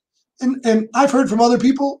 Yeah. And I've heard from other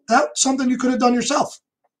people that's something you could have done yourself,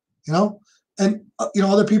 and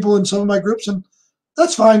other people in some of my groups, and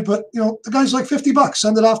that's fine. But the guy's like $50,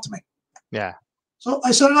 send it off to me. Yeah. So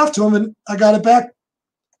I sent it off to him, and I got it back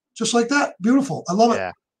just like that. Beautiful. I love it.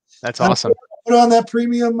 Yeah, that's awesome. Put on that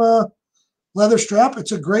premium leather strap.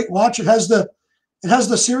 It's a great watch. It has the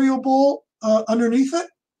cereal bowl underneath it.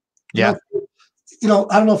 Yeah. I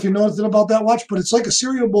don't know if you know anything about that watch, but it's like a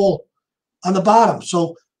cereal bowl on the bottom.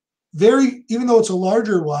 So even though it's a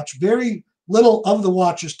larger watch, very little of the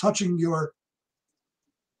watch is touching your.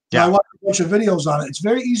 Yeah. I watched a bunch of videos on it. It's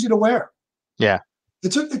very easy to wear. Yeah.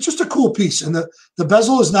 It's just a cool piece, and the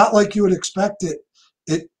bezel is not like you would expect it.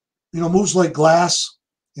 It moves like glass.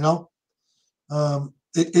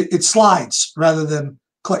 It slides rather than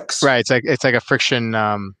clicks. Right. It's like a friction.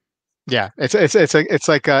 Yeah. It's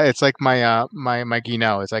like my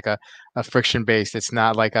Guinot. It's like a friction based. It's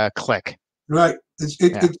not like a click. Right.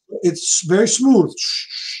 It's very smooth.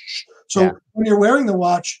 So when you're wearing the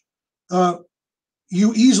watch,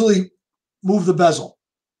 you easily move the bezel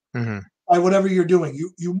by whatever you're doing.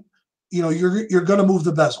 You're going to move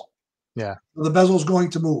the bezel. Yeah. The bezel is going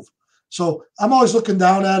to move. So I'm always looking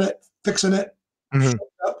down at it, fixing it.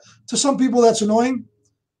 To some people, that's annoying.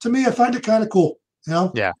 To me, I find it kind of cool.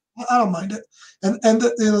 Yeah. I don't mind it. And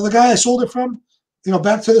the guy I sold it from,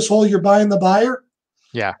 back to this whole you're buying the buyer.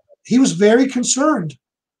 Yeah. He was very concerned,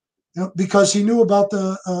 because he knew about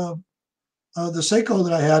the Seiko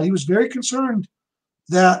that I had. He was very concerned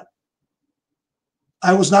that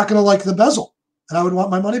I was not going to like the bezel and I would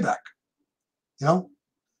want my money back.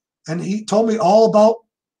 And he told me all about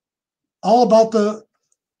the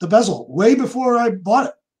bezel way before I bought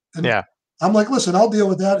it. And I'm like, listen, I'll deal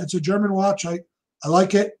with that. It's a German watch. I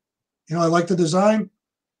like it. I like the design.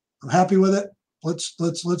 I'm happy with it. Let's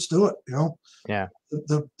do it. Yeah.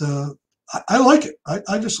 I like it.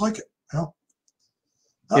 I just like it.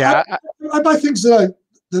 Yeah. I buy things that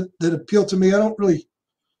appeal to me. I don't really,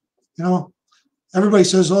 everybody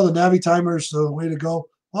says, oh, the Navitimer is the way to go.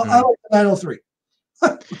 Well, I like the 903.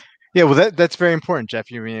 Yeah. Well, that's very important, Jeff.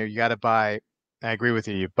 You got to buy. I agree with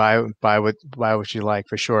you. You buy what you like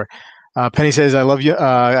for sure. Penny says, "I love you.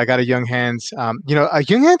 I got a Young Hands.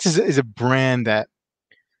 Young Hands is a brand that,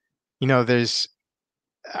 there's.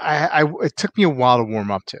 It took me a while to warm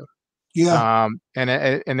up to. Yeah. And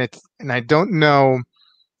I don't know,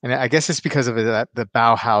 and I guess it's because of the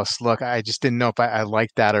Bauhaus look. I just didn't know if I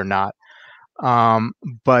liked that or not.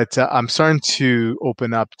 But I'm starting to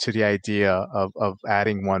open up to the idea of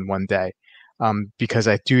adding one day, because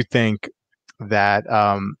I do think that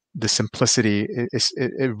the simplicity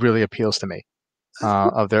it really appeals to me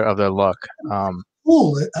of their look.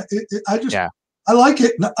 Cool. I like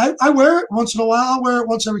it. I wear it once in a while. I wear it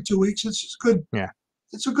once every 2 weeks. It's just good. Yeah.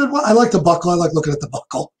 It's a good one. I like the buckle. I like looking at the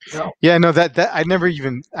buckle. Yeah, no, that I never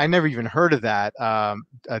even heard of that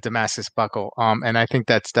Damascus buckle. And I think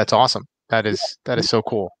that's awesome. That is so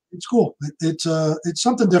cool. It's cool. It's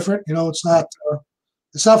something different. It's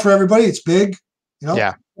not for everybody. It's big.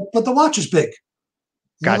 Yeah. But the watch is big.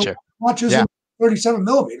 Gotcha. The watch is 37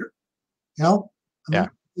 millimeter.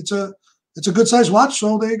 It's a good size watch.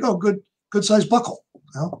 So there you go. Good size buckle.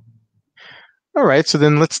 All right, so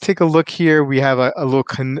then let's take a look here. We have a little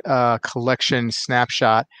collection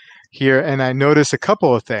snapshot here, and I noticed a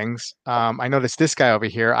couple of things. I noticed this guy over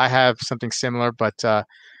here. I have something similar, but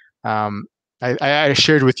I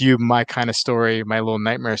shared with you my kind of story, my little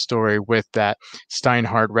nightmare story with that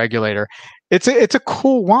Steinhardt regulator. It's a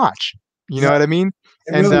cool watch. You know what I mean?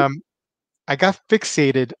 And really, I got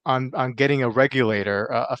fixated on getting a regulator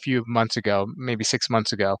a few months ago, maybe 6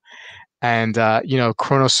 months ago, and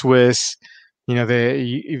Chrono Swiss.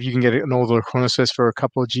 If you can get an older Chrono Swiss for a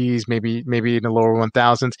couple of G's, maybe in the lower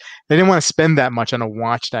 1000s, they didn't want to spend that much on a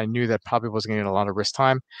watch that I knew that probably wasn't going to get a lot of wrist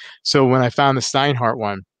time. So when I found the Steinhardt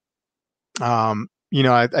one, I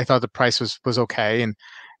thought the price was okay, and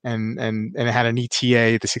it had an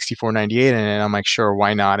ETA, the 6498 in it. And I'm like, sure,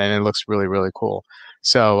 why not? And it looks really, really cool.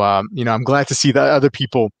 So I'm glad to see that other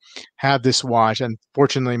people have this watch. And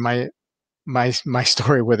fortunately, my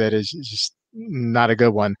story with it is just not a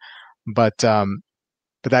good one. But that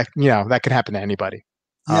that could happen to anybody.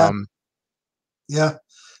 Yeah.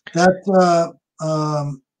 That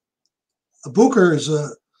the Booker is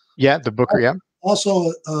the Booker. Yeah.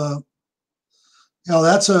 Also,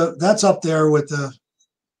 that's up there with the,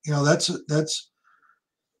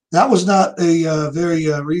 that was not a very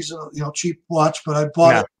reasonable, cheap watch, but I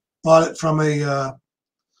bought it from a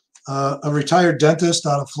a retired dentist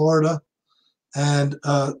out of Florida, and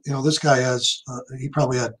this guy has he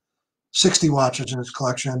probably had 60 watches in his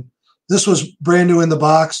collection. This was brand new in the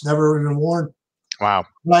box, never even worn. Wow.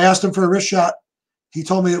 When I asked him for a wrist shot, he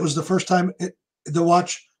told me it was the first time the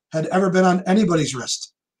watch had ever been on anybody's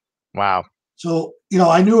wrist. Wow. So,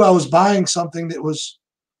 I knew I was buying something that was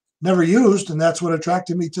never used, and that's what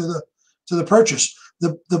attracted me to the purchase.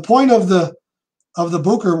 The point of the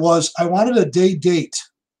Bucher was I wanted a day date.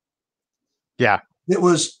 Yeah. It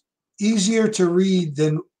was easier to read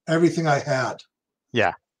than everything I had.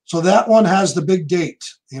 Yeah. So that one has the big date,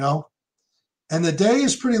 and the day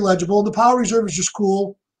is pretty legible. The power reserve is just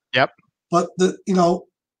cool. Yep. But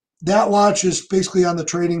that watch is basically on the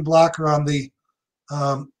trading block or on the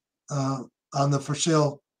for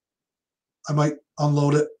sale. I might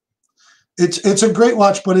unload it. It's a great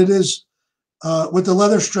watch, but it is with the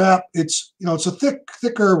leather strap. It's it's a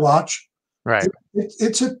thicker watch. Right.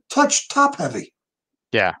 It's a touch top heavy.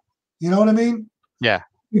 Yeah. You know what I mean? Yeah.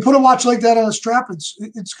 You put a watch like that on a strap,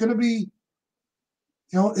 it's going to be,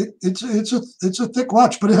 it's a thick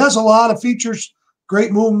watch, but it has a lot of features.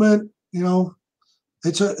 Great movement.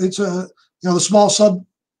 It's a the small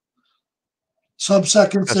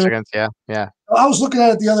sub-seconds there. Yeah. Yeah. I was looking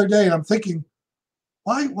at it the other day and I'm thinking,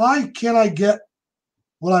 why can't I get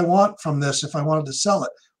what I want from this if I wanted to sell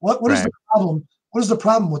it? What is the problem? What is the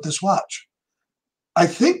problem with this watch? I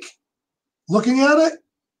think looking at it,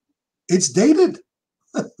 it's dated.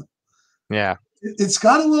 Yeah. It's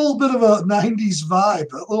got a little bit of a 90s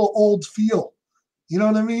vibe, a little old feel. You know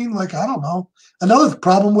what I mean? Like, I don't know. Another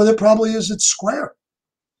problem with it probably is it's square.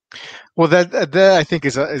 Well, that I think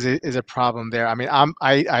is a problem there. I mean,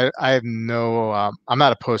 I have no I'm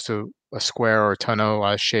not opposed to a square or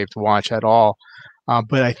tonneau shaped watch at all,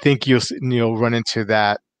 but I think you'll run into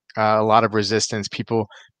that a lot of resistance. People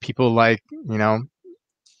like the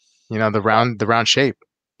round shape.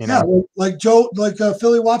 Yeah, like Joe, a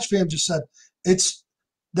Philly watch fan just said, it's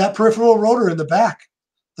that peripheral rotor in the back.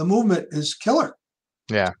 The movement is killer.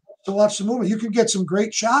 Yeah. To watch the movement, you can get some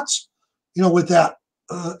great shots. With that,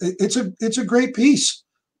 it's a great piece.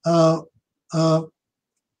 For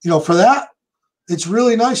that, it's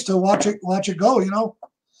really nice to watch it go.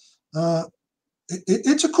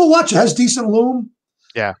 It's a cool watch. It has decent lume.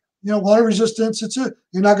 Yeah. Water resistance.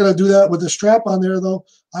 You're not going to do that with the strap on there though.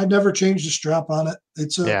 I've never changed the strap on it.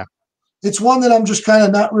 It's one that I'm just kind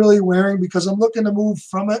of not really wearing because I'm looking to move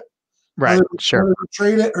from it. Right. Sure.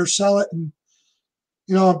 Trade it or sell it, and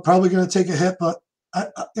I'm probably going to take a hit. But I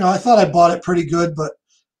thought I bought it pretty good. But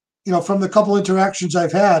from the couple interactions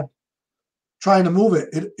I've had trying to move it,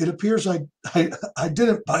 it appears I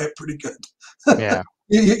didn't buy it pretty good. Yeah.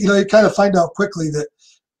 You kind of find out quickly that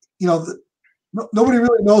nobody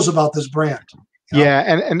really knows about this brand. Yeah,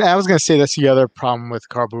 and I was gonna say that's the other problem with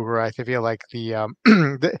Karl Buber. I feel like the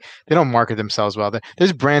they don't market themselves well.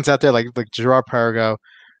 There's brands out there like Girard Perregaux,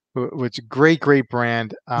 which is great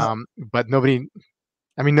brand, but nobody.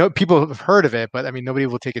 I mean, no people have heard of it, but I mean nobody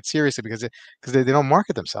will take it seriously because they don't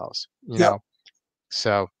market themselves. You know.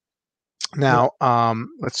 So now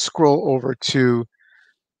let's scroll over to.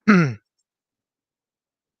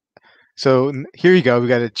 So here you go. We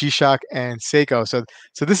got a G-Shock and Seiko. So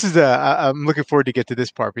this is I'm looking forward to get to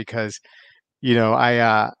this part because,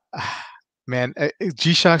 man,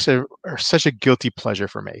 G-Shocks are such a guilty pleasure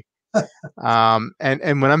for me.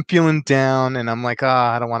 And when I'm feeling down and I'm like,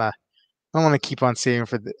 I don't want to keep on saving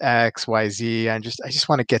for the X, Y, Z. I just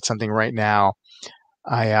want to get something right now.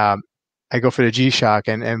 I go for the G-Shock,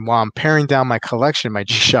 and while I'm paring down my collection, my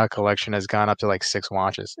G-Shock collection has gone up to like 6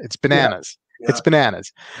 watches. It's bananas. Yeah. It's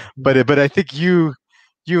bananas. But I think you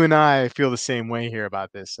and I feel the same way here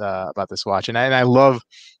about this watch. And I love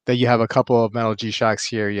that you have a couple of metal G-Shocks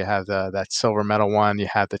here. You have that silver metal one. You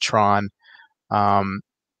have the Tron, and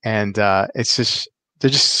it's just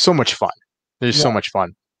they're just so much fun. They're just so much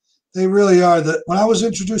fun. They really are. When I was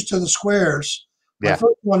introduced to the squares, my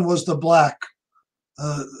first one was the black.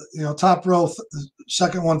 Top row,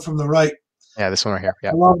 second one from the right. Yeah, this one right here.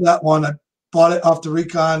 Yeah, I love that one. I bought it off the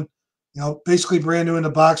Recon. Basically brand new in the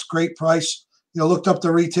box, great price. Looked up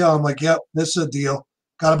the retail. I'm like, yep, this is a deal.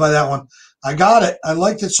 Got to buy that one. I got it. I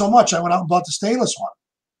liked it so much. I went out and bought the stainless one.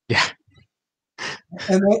 Yeah.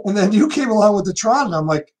 And then you came along with the Tron, and I'm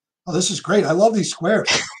like, oh, this is great. I love these squares.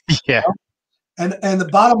 Yeah. And the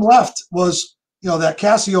bottom left was, that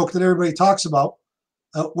Casio that everybody talks about,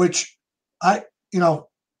 which to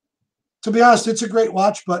be honest, it's a great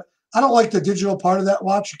watch, but I don't like the digital part of that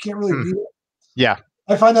watch. You can't really read it. Yeah.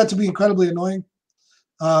 I find that to be incredibly annoying.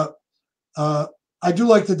 I do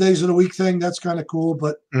like the days of the week thing. That's kind of cool,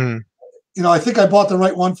 but I think I bought the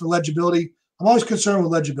right one for legibility. I'm always concerned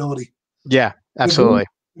with legibility. Yeah, The green, absolutely.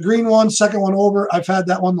 the green one, second one over. I've had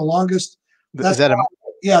that one the longest. Is That's that the a one,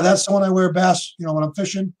 yeah, that's the one I wear bass. When I'm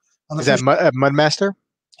fishing on the is that fish. a Mudmaster?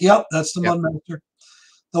 Yep, that's the Yep. Mudmaster.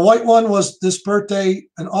 The white one was this birthday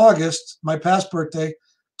in August, my past birthday.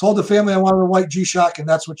 Told the family I wanted a white G-Shock, and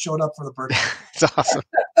that's what showed up for the birthday. It's awesome.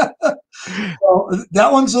 So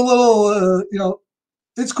that one's a little,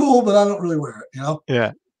 it's cool, but I don't really wear it.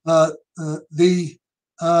 Yeah. Uh, the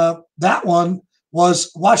that one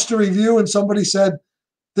was watched a review, and somebody said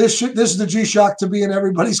this is the G-Shock to be in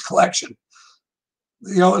everybody's collection.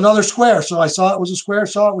 Another square. So I saw it was a square,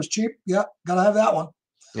 saw it was cheap. Yeah, gotta have that one.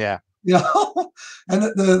 Yeah. And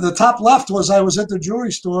the top left was I was at the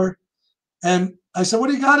jewelry store, and I said, "What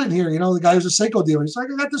do you got in here?" The guy who's a Seiko dealer. He's like,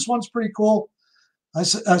 "I got this one's pretty cool." I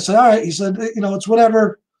said, "All right." He said, "It's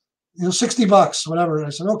whatever, $60, whatever." And I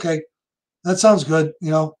said, "Okay, that sounds good.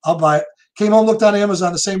 I'll buy it." Came home, looked on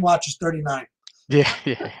Amazon, the same watch is $39. Yeah.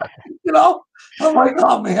 Yeah. I'm like,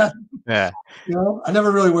 oh man. Yeah. I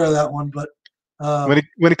never really wear that one, but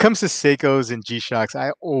When it comes to Seikos and G-Shocks,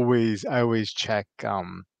 I always check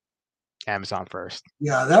Amazon first.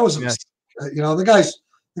 yeah, that was a Yes. mistake. The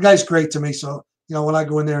guy's great to me. So when I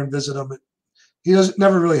go in there and visit him, he doesn't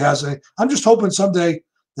never really has any. I'm just hoping someday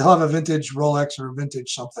they'll have a vintage Rolex or a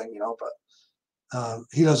vintage something, but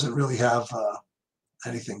he doesn't really have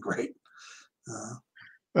anything great.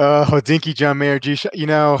 Dinky John Mayer G-Shock.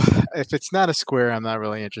 If it's not a square, I'm not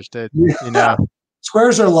really interested. Yeah.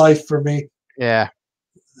 Squares are life for me. Yeah.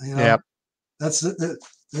 Yeah. That's the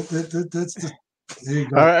there you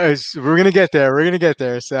go. All right, so we're gonna get there. We're gonna get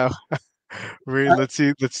there. So let's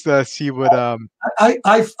see. Let's see what.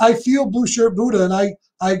 I feel Blue Shirt Buddha, and I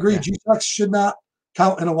agree. Yeah. G-Shocks should not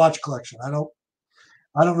count in a watch collection. I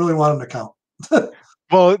don't really want them to count.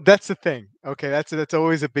 Well, that's the thing. Okay, that's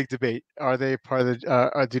always a big debate. Are they part of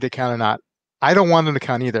the? Or do they count or not? I don't want them to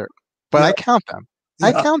count either, but Yeah. I count them. Yeah.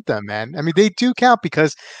 I count them, man. I mean, they do count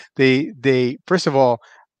because they first of all,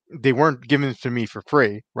 they weren't given to me for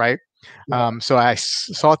free, right? Yeah. So I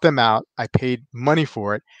sought them out. I paid money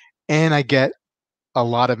for it, and I get a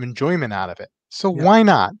lot of enjoyment out of it. So Yeah. why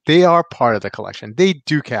not? They are part of the collection. They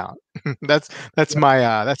do count. that's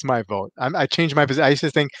Yeah. that's my vote. I changed my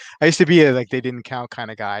position. I used to be a like they didn't count kind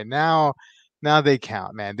of guy. Now they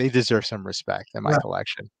count, man. They deserve some respect in my Yeah.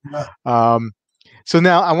 collection. Yeah. So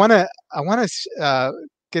now I want to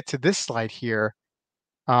get to this slide here,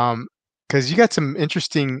 because you got some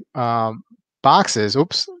interesting boxes.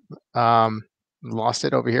 Oops, lost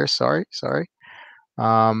it over here. Sorry.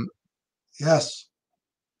 Yes.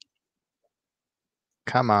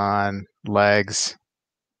 Come on, legs.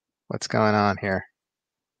 What's going on here?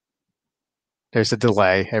 There's a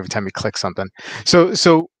delay every time you click something.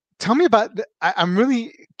 So tell me about. I'm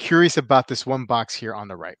really curious about this one box here on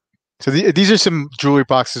the right. So these are some jewelry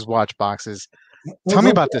boxes, watch boxes. Tell me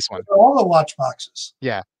about this one. All the watch boxes.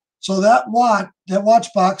 Yeah. So that watch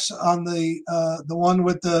box on the one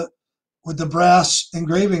with the brass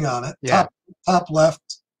engraving on it, Yeah. top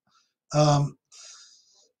left.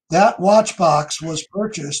 That watch box was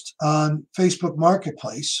purchased on Facebook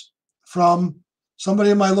Marketplace from somebody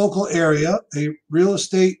in my local area, a real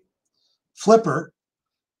estate flipper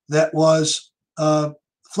that was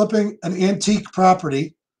flipping an antique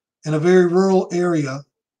property in a very rural area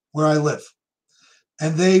where I live.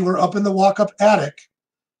 And they were up in the walk-up attic,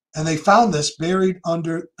 and they found this buried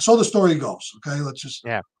under. So the story goes, okay? Let's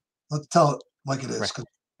tell it like it is, because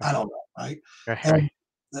I don't know, right? And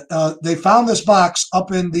they found this box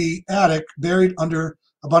up in the attic, buried under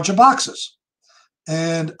a bunch of boxes.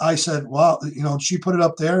 And I said, "Wow," she put it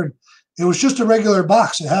up there, and it was just a regular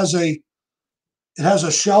box. It has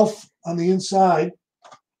a shelf on the inside.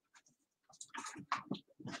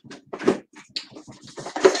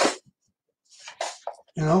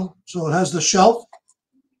 So it has the shelf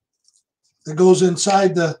that goes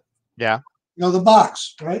inside the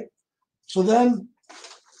box, right? So then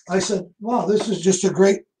I said, "Wow, this is just a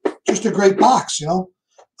great box."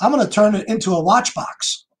 I'm going to turn it into a watch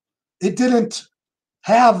box. It didn't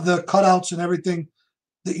have the cutouts and everything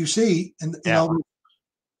that you see, and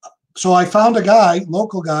so I found a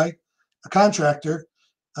local guy, a contractor,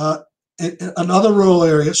 in another rural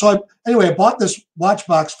area. So I bought this watch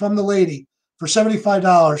box from the lady for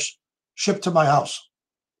 $75, shipped to my house.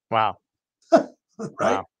 Wow.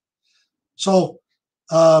 Right. Wow. So,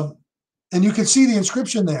 and you can see the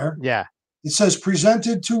inscription there. Yeah. It says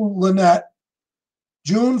presented to Lynette,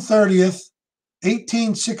 June 30th,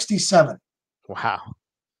 1867. Wow.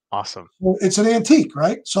 Awesome. Well, it's an antique,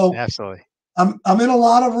 right? So absolutely. I'm in a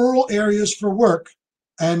lot of rural areas for work,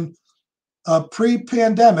 and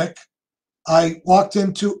pre-pandemic, I walked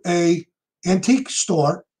into a antique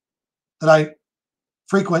store that I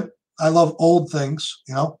frequent. I love old things,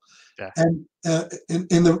 you know, Yeah. and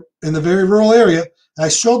in the very rural area. And I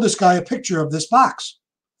showed this guy a picture of this box,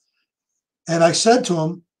 and I said to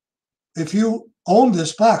him, "If you owned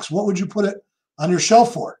this box, what would you put it on your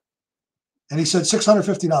shelf for?" And he said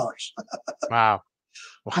 $650. Wow.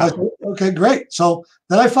 I said, Wow. okay, great. So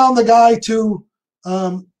then I found the guy to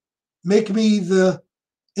make me the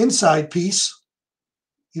inside piece.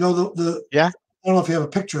 You know, the Yeah. I don't know if you have a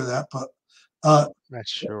picture of that, but Not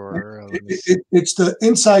sure. it's the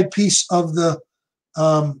inside piece um,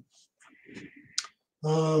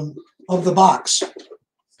 of the box,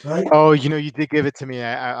 right? Oh, you did give it to me.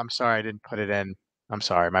 I'm sorry I didn't put it in. I'm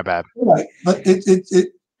sorry, my bad. Right, but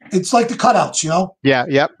it's like the cutouts, you know. Yeah.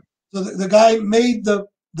 Yep. So the guy made the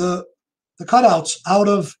cutouts out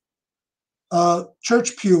of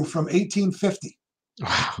church pew from 1850,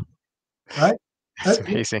 Wow. right? That's That,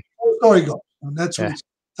 amazing. the story goes, and that's what Yeah. he's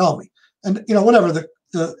telling me. And whatever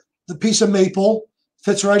the piece of maple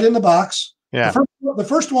fits right in the box. Yeah. The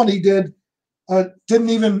first one he did didn't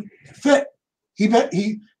even fit.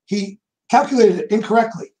 He calculated it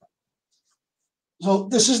incorrectly. So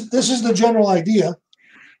this is the general idea,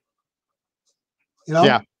 you know.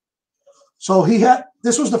 Yeah. So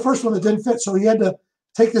this was the first one that didn't fit. So he had to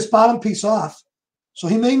take this bottom piece off. So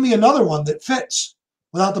he made me another one that fits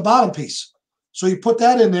without the bottom piece. So you put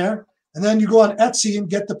that in there, and then you go on Etsy and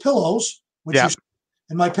get the pillows, which Yeah. is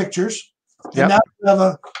in my pictures. And Yep.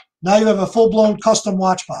 now you have a full blown custom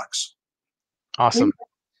watch box. Awesome.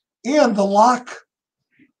 And the lock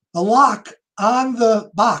on the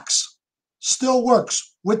box still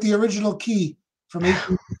works with the original key from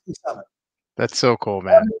 1857. That's so cool,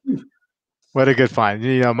 man. What a good find.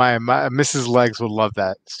 My Mrs. Legs would love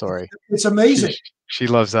that story. It's amazing. She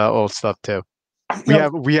loves old stuff too.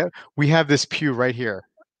 We have this pew right here,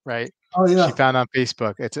 right? Oh yeah. She found on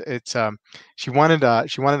Facebook. It's she wanted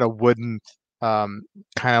a wooden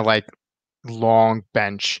kind of like long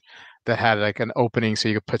bench that had like an opening so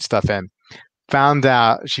you could put stuff in.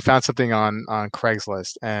 She found something on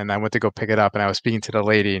Craigslist, and I went to go pick it up, and I was speaking to the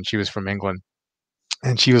lady, and she was from England,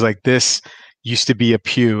 and she was like, "This used to be a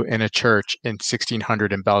pew in a church in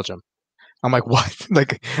 1600 in Belgium." I'm like, "What?"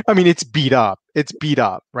 Like, I mean, it's beat up. It's beat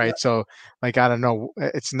up, right? Yeah. So, like, I don't know,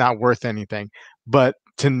 it's not worth anything, but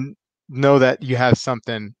know that you have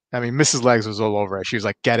something. I mean, Mrs. Legs was all over it. She was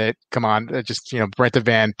like, "Get it, come on, just rent the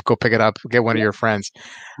van, go pick it up, get one of your friends."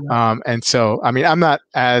 Yeah. And so, I mean, I'm not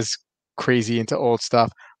as crazy into old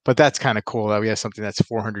stuff, but that's kind of cool that we have something that's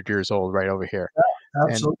 400 years old right over here. Yeah,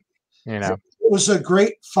 absolutely. And it was a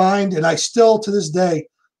great find, and I still to this day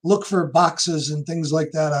look for boxes and things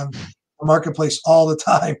like that on the marketplace all the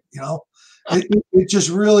time. You know, it just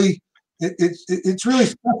really it's really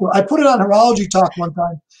special. I put it on Horology Talk one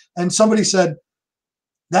time, and somebody said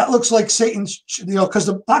that looks like Satan's, because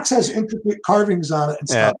the box has intricate carvings on it and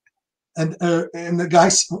stuff. And the guy,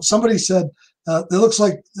 somebody said, it looks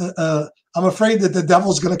like I'm afraid that the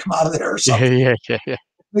devil's going to come out of there or something. Yeah.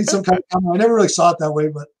 Made some kind of comment. I never really saw it that way,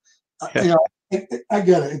 but I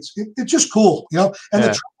get it. It's just cool,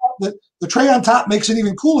 And the tray on top makes it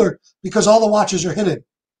even cooler because all the watches are hidden.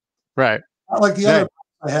 Right. Not like the other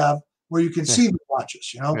I have where you can see the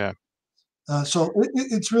watches, Yeah. So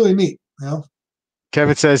it's really neat,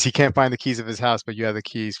 Kevin says he can't find the keys of his house, but you have the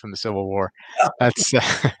keys from the Civil War. That's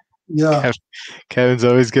yeah. Kevin's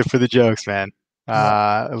always good for the jokes, man.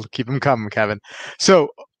 Keep them coming, Kevin. So,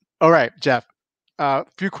 all right, Jeff. A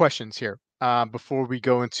few questions here before we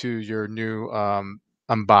go into your new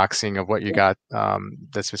unboxing of what you got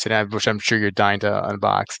that's been sitting out, which I'm sure you're dying to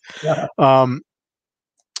unbox. Yeah.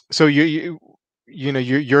 So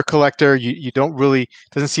you're a collector. You don't really,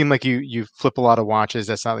 doesn't seem like you flip a lot of watches.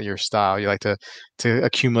 That's not your style. You like to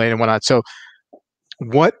accumulate and whatnot. So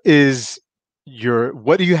what do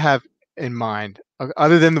you have in mind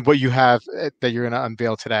other than what you have that you're going to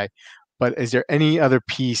unveil today? But is there any other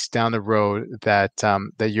piece down the road that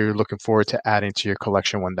you're looking forward to adding to your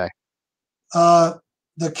collection one day? The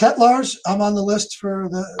Ketlars, I'm on the list for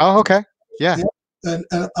the. Oh, okay. Yeah. And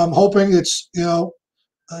I'm hoping it's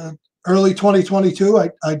early 2022.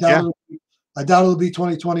 I doubt it'll be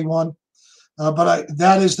 2021. But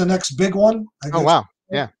that is the next big one. Oh wow.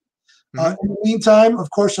 Yeah. In the meantime, of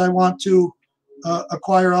course, I want to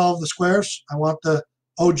acquire all of the squares. I want the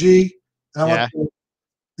OG. And I want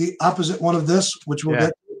the opposite one of this, which we'll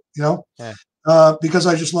get to, because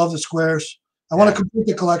I just love the squares. I want to complete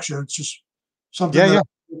the collection. It's just something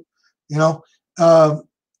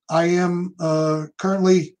I am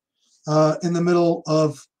currently in the middle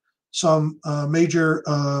of some major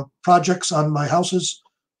projects on my houses.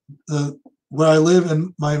 where I live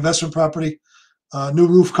and my investment property. New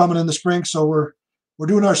roof coming in the spring, so we're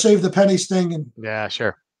doing our save the pennies thing, and Yeah,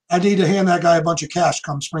 sure. I need to hand that guy a bunch of cash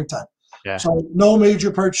come springtime. Yeah. So no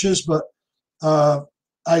major purchases, but uh,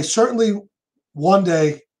 I certainly one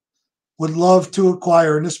day would love to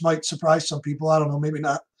acquire, and this might surprise some people. I don't know, maybe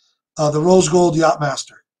not. The Rose Gold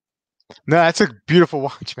Yachtmaster. No, that's a beautiful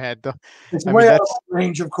watch, man. It's I mean, way out of that's my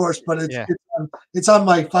range, of course, but yeah, it's on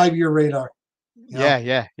my 5 year radar. You know,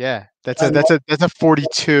 yeah. That's I a love, that's a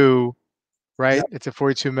 42, yeah, right? It's a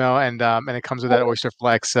 42 mil, and it comes with that Oyster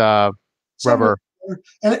Flex seven and rubber. a quarter,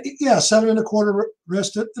 and yeah, 7 1/4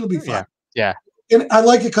 wrist. It'll be fine. Yeah, yeah, And I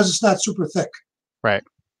like it because it's not super thick. right.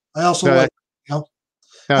 I also No, like, you know,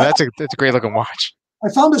 no, I, that's a great looking watch.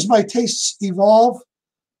 I found as my tastes evolve,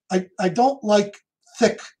 I don't like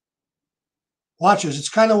thick watches. It's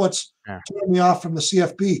kind of what's Yeah, turning me off from the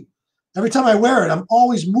CFB. Every time I wear it, I'm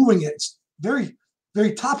always moving it. It's very,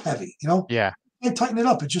 very top heavy. yeah, I tighten it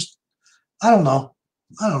up. It just, I don't know.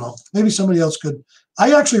 I don't know. Maybe somebody else could.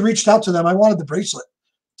 I actually reached out to them. I wanted the bracelet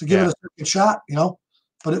to give it yeah, a second shot,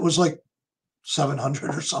 but it was like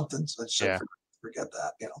 700 or something. So I said, yeah. forget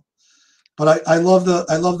that. But I love the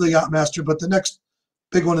Yachtmaster. But the next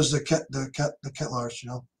big one is the Ketlars.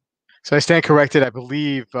 So I stand corrected. I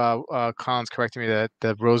believe Colin's correcting me that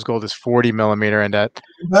the rose gold is 40 millimeter, and that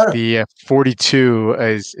Better. the 42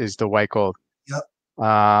 is the white gold. Yep.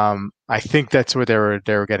 I think that's what they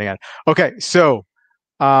were getting at. Okay, so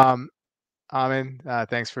Amin,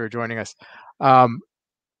 thanks for joining us.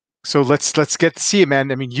 So let's get to see it,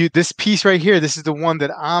 man. I mean, this piece right here, this is the one that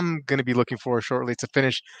I'm going to be looking for shortly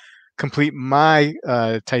to complete my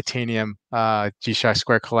titanium G-Shock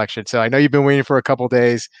Square collection. So I know you've been waiting for a couple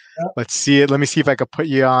days. Yep. Let's see it. Let me see if I could put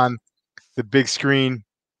you on the big screen.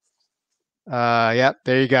 Yeah,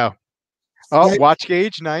 there you go. Oh, watch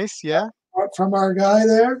gauge, nice. Yeah. From our guy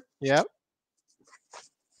there. Yep.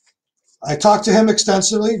 I talked to him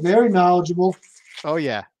extensively. Very knowledgeable. Oh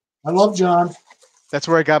yeah. I love John. That's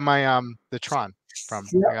where I got my the Tron from.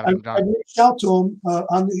 Yeah, I got I reached out to him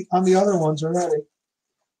on the other ones already.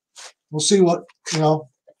 We'll see what I'm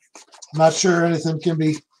not sure anything can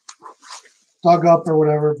be dug up or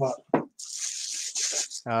whatever, but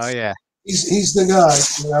oh yeah, he's the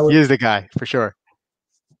guy. He is the guy for sure.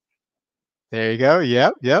 There you go.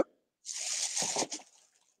 Yep.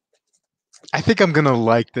 I think I'm gonna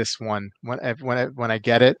like this one when I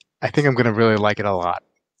get it. I think I'm gonna really like it a lot.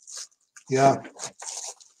 Yeah.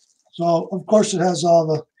 So of course it has all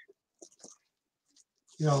the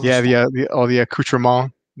Yeah, the all the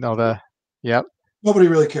accoutrement, all the yep. Nobody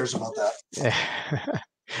really cares about that. Yeah.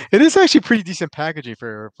 It is actually pretty decent packaging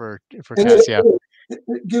for Casio.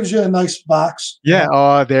 It gives you a nice box. Yeah.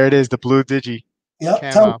 Oh, there it is, the blue digi.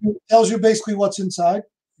 Yeah. Tells you basically what's inside.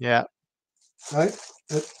 Yeah. Right.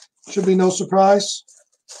 It should be no surprise.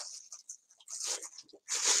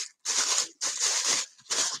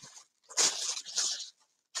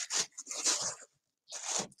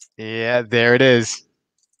 Yeah, there it is.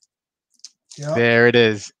 Yeah. There it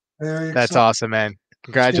is. Very That's exciting. awesome, man.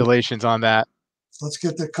 Congratulations on that. Let's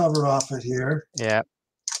get the cover off it here. Yeah.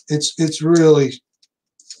 It's really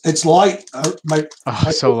light.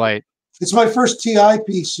 So light. It's my first TI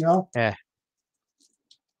piece, Yeah.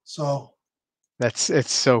 So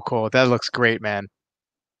It's so cool. That looks great, man.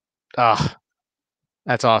 Ah,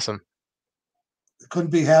 that's awesome. couldn't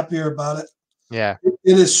be happier about it. Yeah.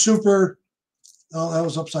 It is super. Oh, that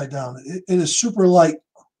was upside down. It is super light.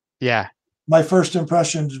 Yeah. My first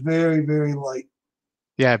impression is very, very light.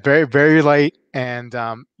 Yeah, very, very light, and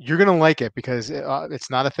you're gonna like it because it's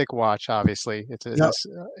not a thick watch. Obviously,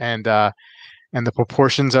 and the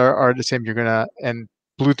proportions are the same. And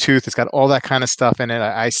Bluetooth. It's got all that kind of stuff in it.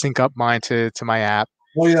 I sync up mine to my app.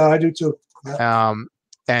 Oh yeah, I do too. Yeah.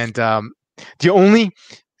 And the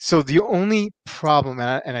only problem,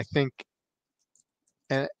 and I think,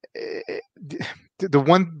 and the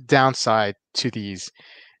one downside to these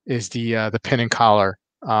is the pin and collar.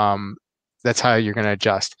 That's how you're going to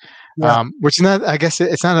adjust. Yeah. Which is not, I guess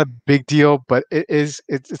it's not a big deal, but it's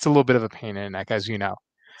a little bit of a pain in the neck, as you know.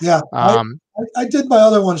 Yeah. I did my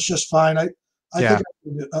other ones just fine. I think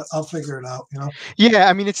I'll figure it out. Yeah,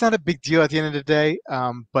 I mean it's not a big deal at the end of the day,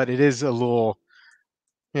 but it is a little,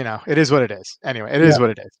 it is what it is. Anyway, it is what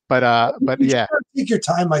it is. But yeah, take your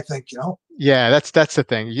time. I think Yeah, that's the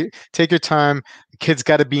thing. You take your time. The kid's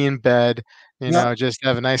got to be in bed. Just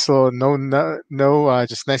have a nice little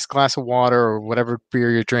just nice glass of water or whatever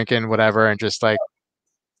beer you're drinking, whatever, and just like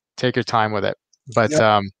take your time with it. But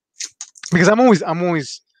because I'm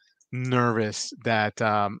always nervous that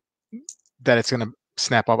that it's gonna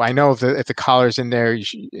snap up. I know if the collar's in there,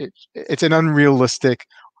 it's an unrealistic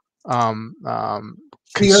um, um,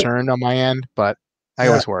 See, concern on my end, but I yeah,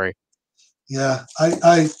 always worry. yeah.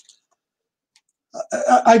 I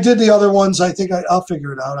did the other ones. I think I'll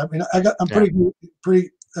figure it out. I mean, I'm Yeah, pretty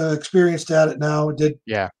experienced at it now. I did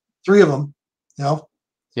yeah, three of them, you know.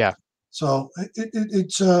 yeah. So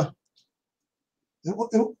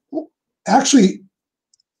actually,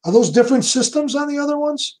 are those different systems on the other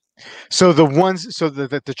ones? So the ones, so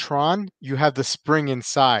the Tron, you have the spring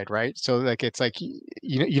inside, right? So like it's like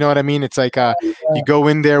you know what I mean? It's like you Yeah, go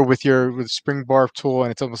in there with your spring bar tool,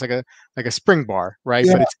 and it's almost like a spring bar, right?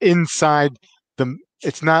 yeah. But it's inside the.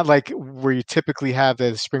 It's not like where you typically have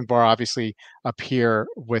the spring bar, obviously up here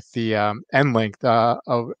with the end length.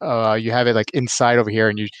 You have it like inside over here,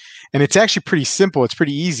 and it's actually pretty simple. It's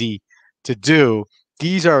pretty easy to do.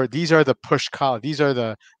 These are the push collar. These are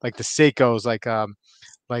the like the Seikos, like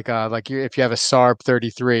if you have a SARB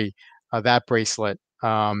 33, that bracelet, you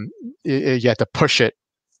have to push it,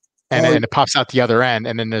 and Oh, and it pops out the other end,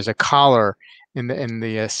 and then there's a collar in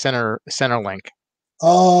the center link.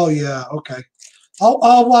 oh yeah. Okay.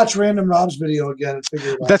 I'll watch Random Rob's video again and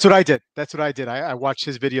figure it out. That's what I did. That's what I did. I watched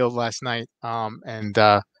his video last night, and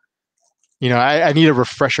I need a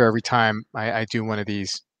refresher every time I do one of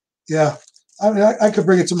these. Yeah. I mean, I could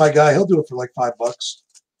bring it to my guy. He'll do it for like $5.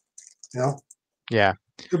 You know, Yeah,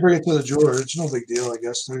 could bring it to the jeweler. It's no big deal, I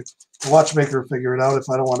guess. The watchmaker will figure it out if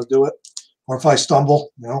I don't want to do it, or if I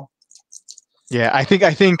stumble. You know. yeah. I think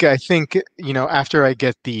after I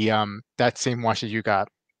get the that same watch that you got,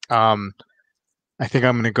 um, I think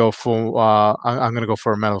I'm gonna go full. I'm gonna go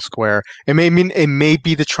for a metal square. It may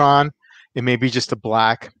be the Tron, it may be just the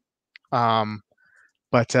black. Um,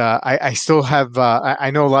 but I still have.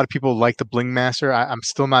 I know a lot of people like the Bling Master. I'm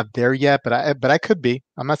still not there yet, but I could be.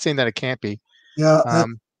 I'm not saying that it can't be. Yeah.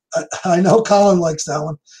 Um, I know Colin likes that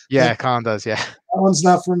one. That, yeah, Colin does. Yeah, that one's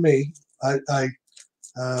not for me. I I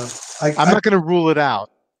uh, I'm I not gonna rule it out.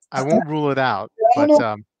 I I, won't rule it out. I don't But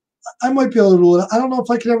know. I might be able to rule it. I don't know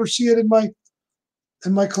if I could ever see it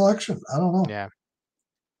in my collection. I don't know. yeah,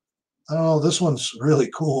 I don't know. This one's really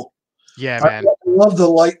cool. yeah, I man. love the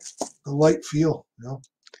light feel. You know.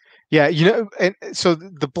 Yeah, and so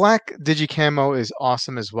the black Digicamo is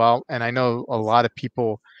awesome as well. And I know a lot of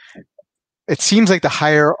people. It seems like the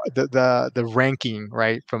higher the ranking,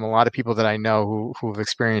 right, from a lot of people that I know who've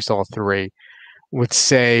experienced all three would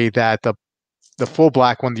say that the full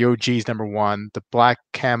black one, the OG is number one, the black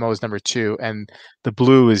camo is number two, and the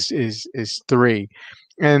blue is three.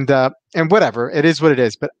 And whatever, it is what it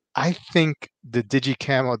is. But I think the Digi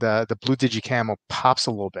Camo, the blue Digi Camo pops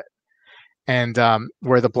a little bit. And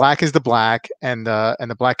where the black is the black and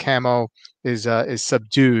the black camo is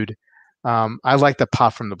subdued. I like the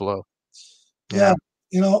pop from the blue. You Yeah.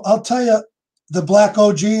 know? I'll tell you, the black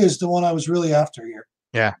OG is the one I was really after here.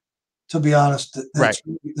 Yeah. To be honest, Right.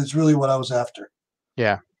 that's really what I was after.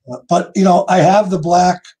 Yeah. But I have the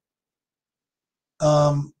black,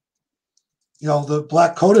 um, the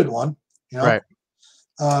black coated one. You know, Right.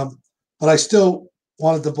 but I still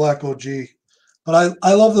wanted the black OG. But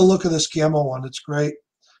I love the look of this camo one. It's great,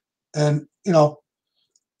 and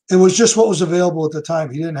it was just what was available at the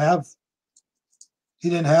time. He didn't have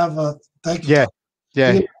thank you, Yeah. Tom.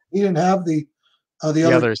 Yeah. He didn't have the The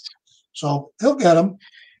other, others. so he'll get them. And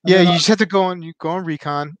Yeah, then you just have to go on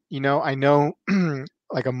Recon. I know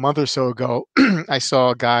like a month or so ago, I saw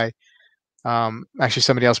a guy. Actually,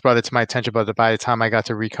 somebody else brought it to my attention, but by the time I got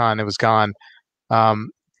to Recon, it was gone. Um,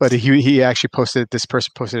 but he actually posted. This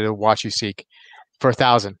person posted a watch you seek for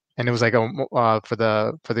 1,000, and it was like for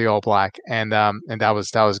the all black, and that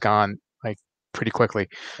was gone like pretty quickly.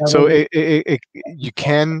 So you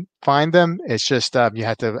can find them. It's just you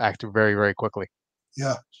have to act very very quickly.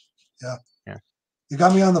 yeah, yeah. Yeah. You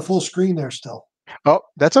got me on the full screen there still. Oh,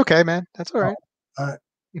 that's okay, man. That's all Oh, right. all right.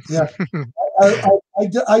 Yeah,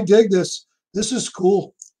 I dig this. This is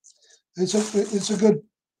cool. It's a good.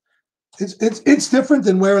 It's different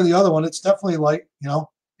than wearing the other one. It's definitely light.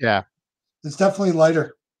 Yeah, It's definitely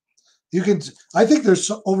lighter. You can. I think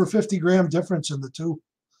there's over 50 gram difference in the two.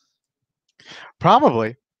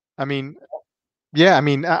 probably. I mean, yeah. I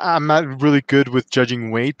mean, I'm not really good with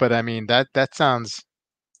judging weight, but I mean that sounds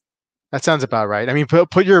about right. I mean,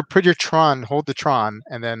 put your Tron, hold the Tron,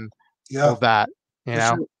 and then Yeah, hold that. You for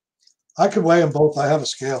know. sure. I could weigh them both. I have a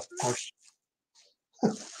scale, of course,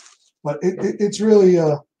 but it's really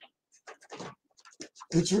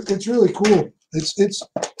it's really cool.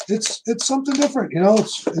 It's something different.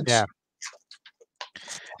 It's Yeah.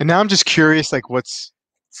 And now I'm just curious, like what's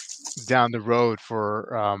down the road for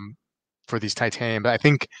these titanium. But I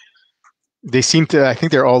think they seem to. I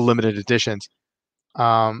think they're all limited editions.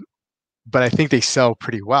 Um, but I think they sell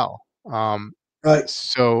pretty well. Right.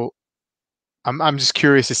 So I'm just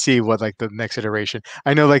curious to see what like the next iteration.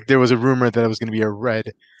 I know like there was a rumor that it was going to be a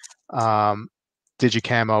red um,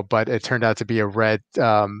 Digicamo, but it turned out to be a red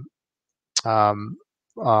um,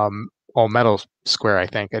 all metal square. I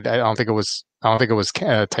think. I don't think it was. I don't think it was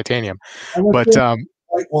titanium. I want to But see a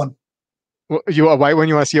white one. you a white one?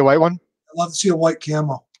 You want to see a white one? I'd love to see a white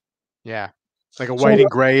camo. Yeah, like a So white and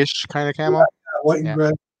grayish kind of yeah, camo. white and Yeah.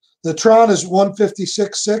 gray. The Tron is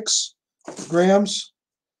 156.6 grams,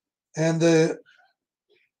 and the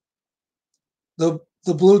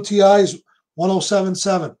blue TI is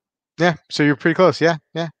 107.7. Yeah. So you're pretty close. Yeah.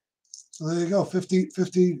 Yeah. So there you go, 50,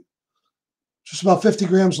 just about 50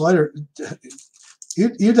 grams lighter. You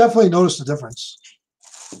definitely notice the difference.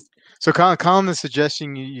 So Colin is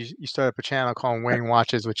suggesting you start up a channel called Wearing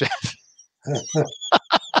Watches, which I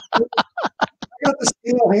got the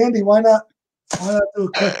scale handy. Why not? Why not do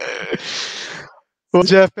a quick? Well,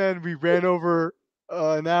 Jeff, man, we ran over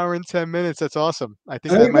an hour and 10 minutes. That's awesome. I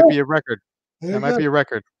think There that you might go. be a record. There That you might go. be a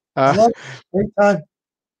record. I love it. Great time.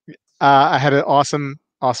 I had an awesome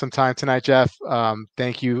time tonight, Jeff.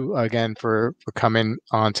 Thank you again for coming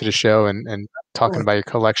on to the show and talking about your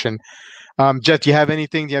collection. Jeff, do you have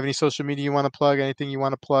anything? Do you have any social media you want to plug? Anything you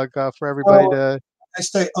want to plug for everybody Oh, to? I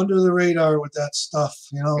stay under the radar with that stuff.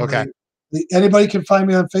 Okay. Anybody can find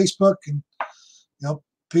me on Facebook and Yeah,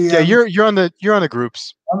 PM. you're on the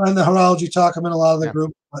groups. I'm in the horology talk. I'm in a lot of the Yeah.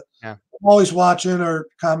 group, but Yeah. I'm always watching or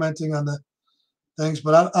commenting on the things.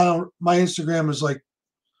 But I don't. My Instagram is like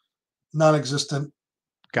non-existent.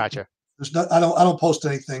 Gotcha. There's not. I don't post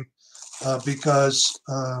anything because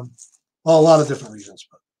well, a lot of different reasons.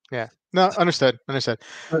 But Yeah. No, understood.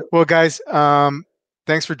 But Well, guys,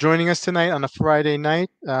 thanks for joining us tonight on a Friday night.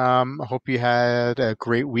 I hope you had a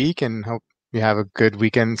great week and hope you have a good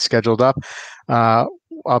weekend scheduled up. Uh,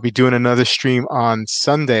 I'll be doing another stream on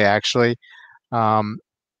Sunday, actually.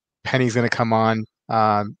 Penny's going to come on.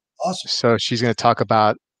 awesome. So she's going to talk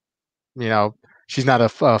about, she's not a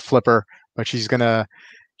flipper, but she's got a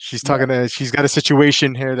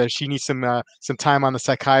situation here that she needs some time on the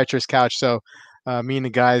psychiatrist couch. So me and the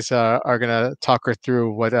guys are gonna talk her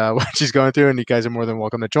through what what she's going through, and you guys are more than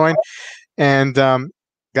welcome to join. And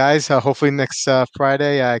guys, hopefully next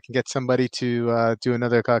Friday I can get somebody to do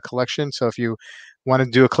another collection. So if you want to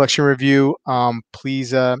do a collection review,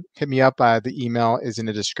 please hit me up. The email is in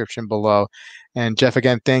the description below. And Jeff,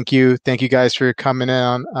 again, thank you guys for coming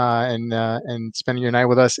on and spending your night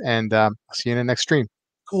with us. And I'll see you in the next stream.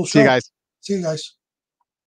 Cool See you show. guys. See you guys.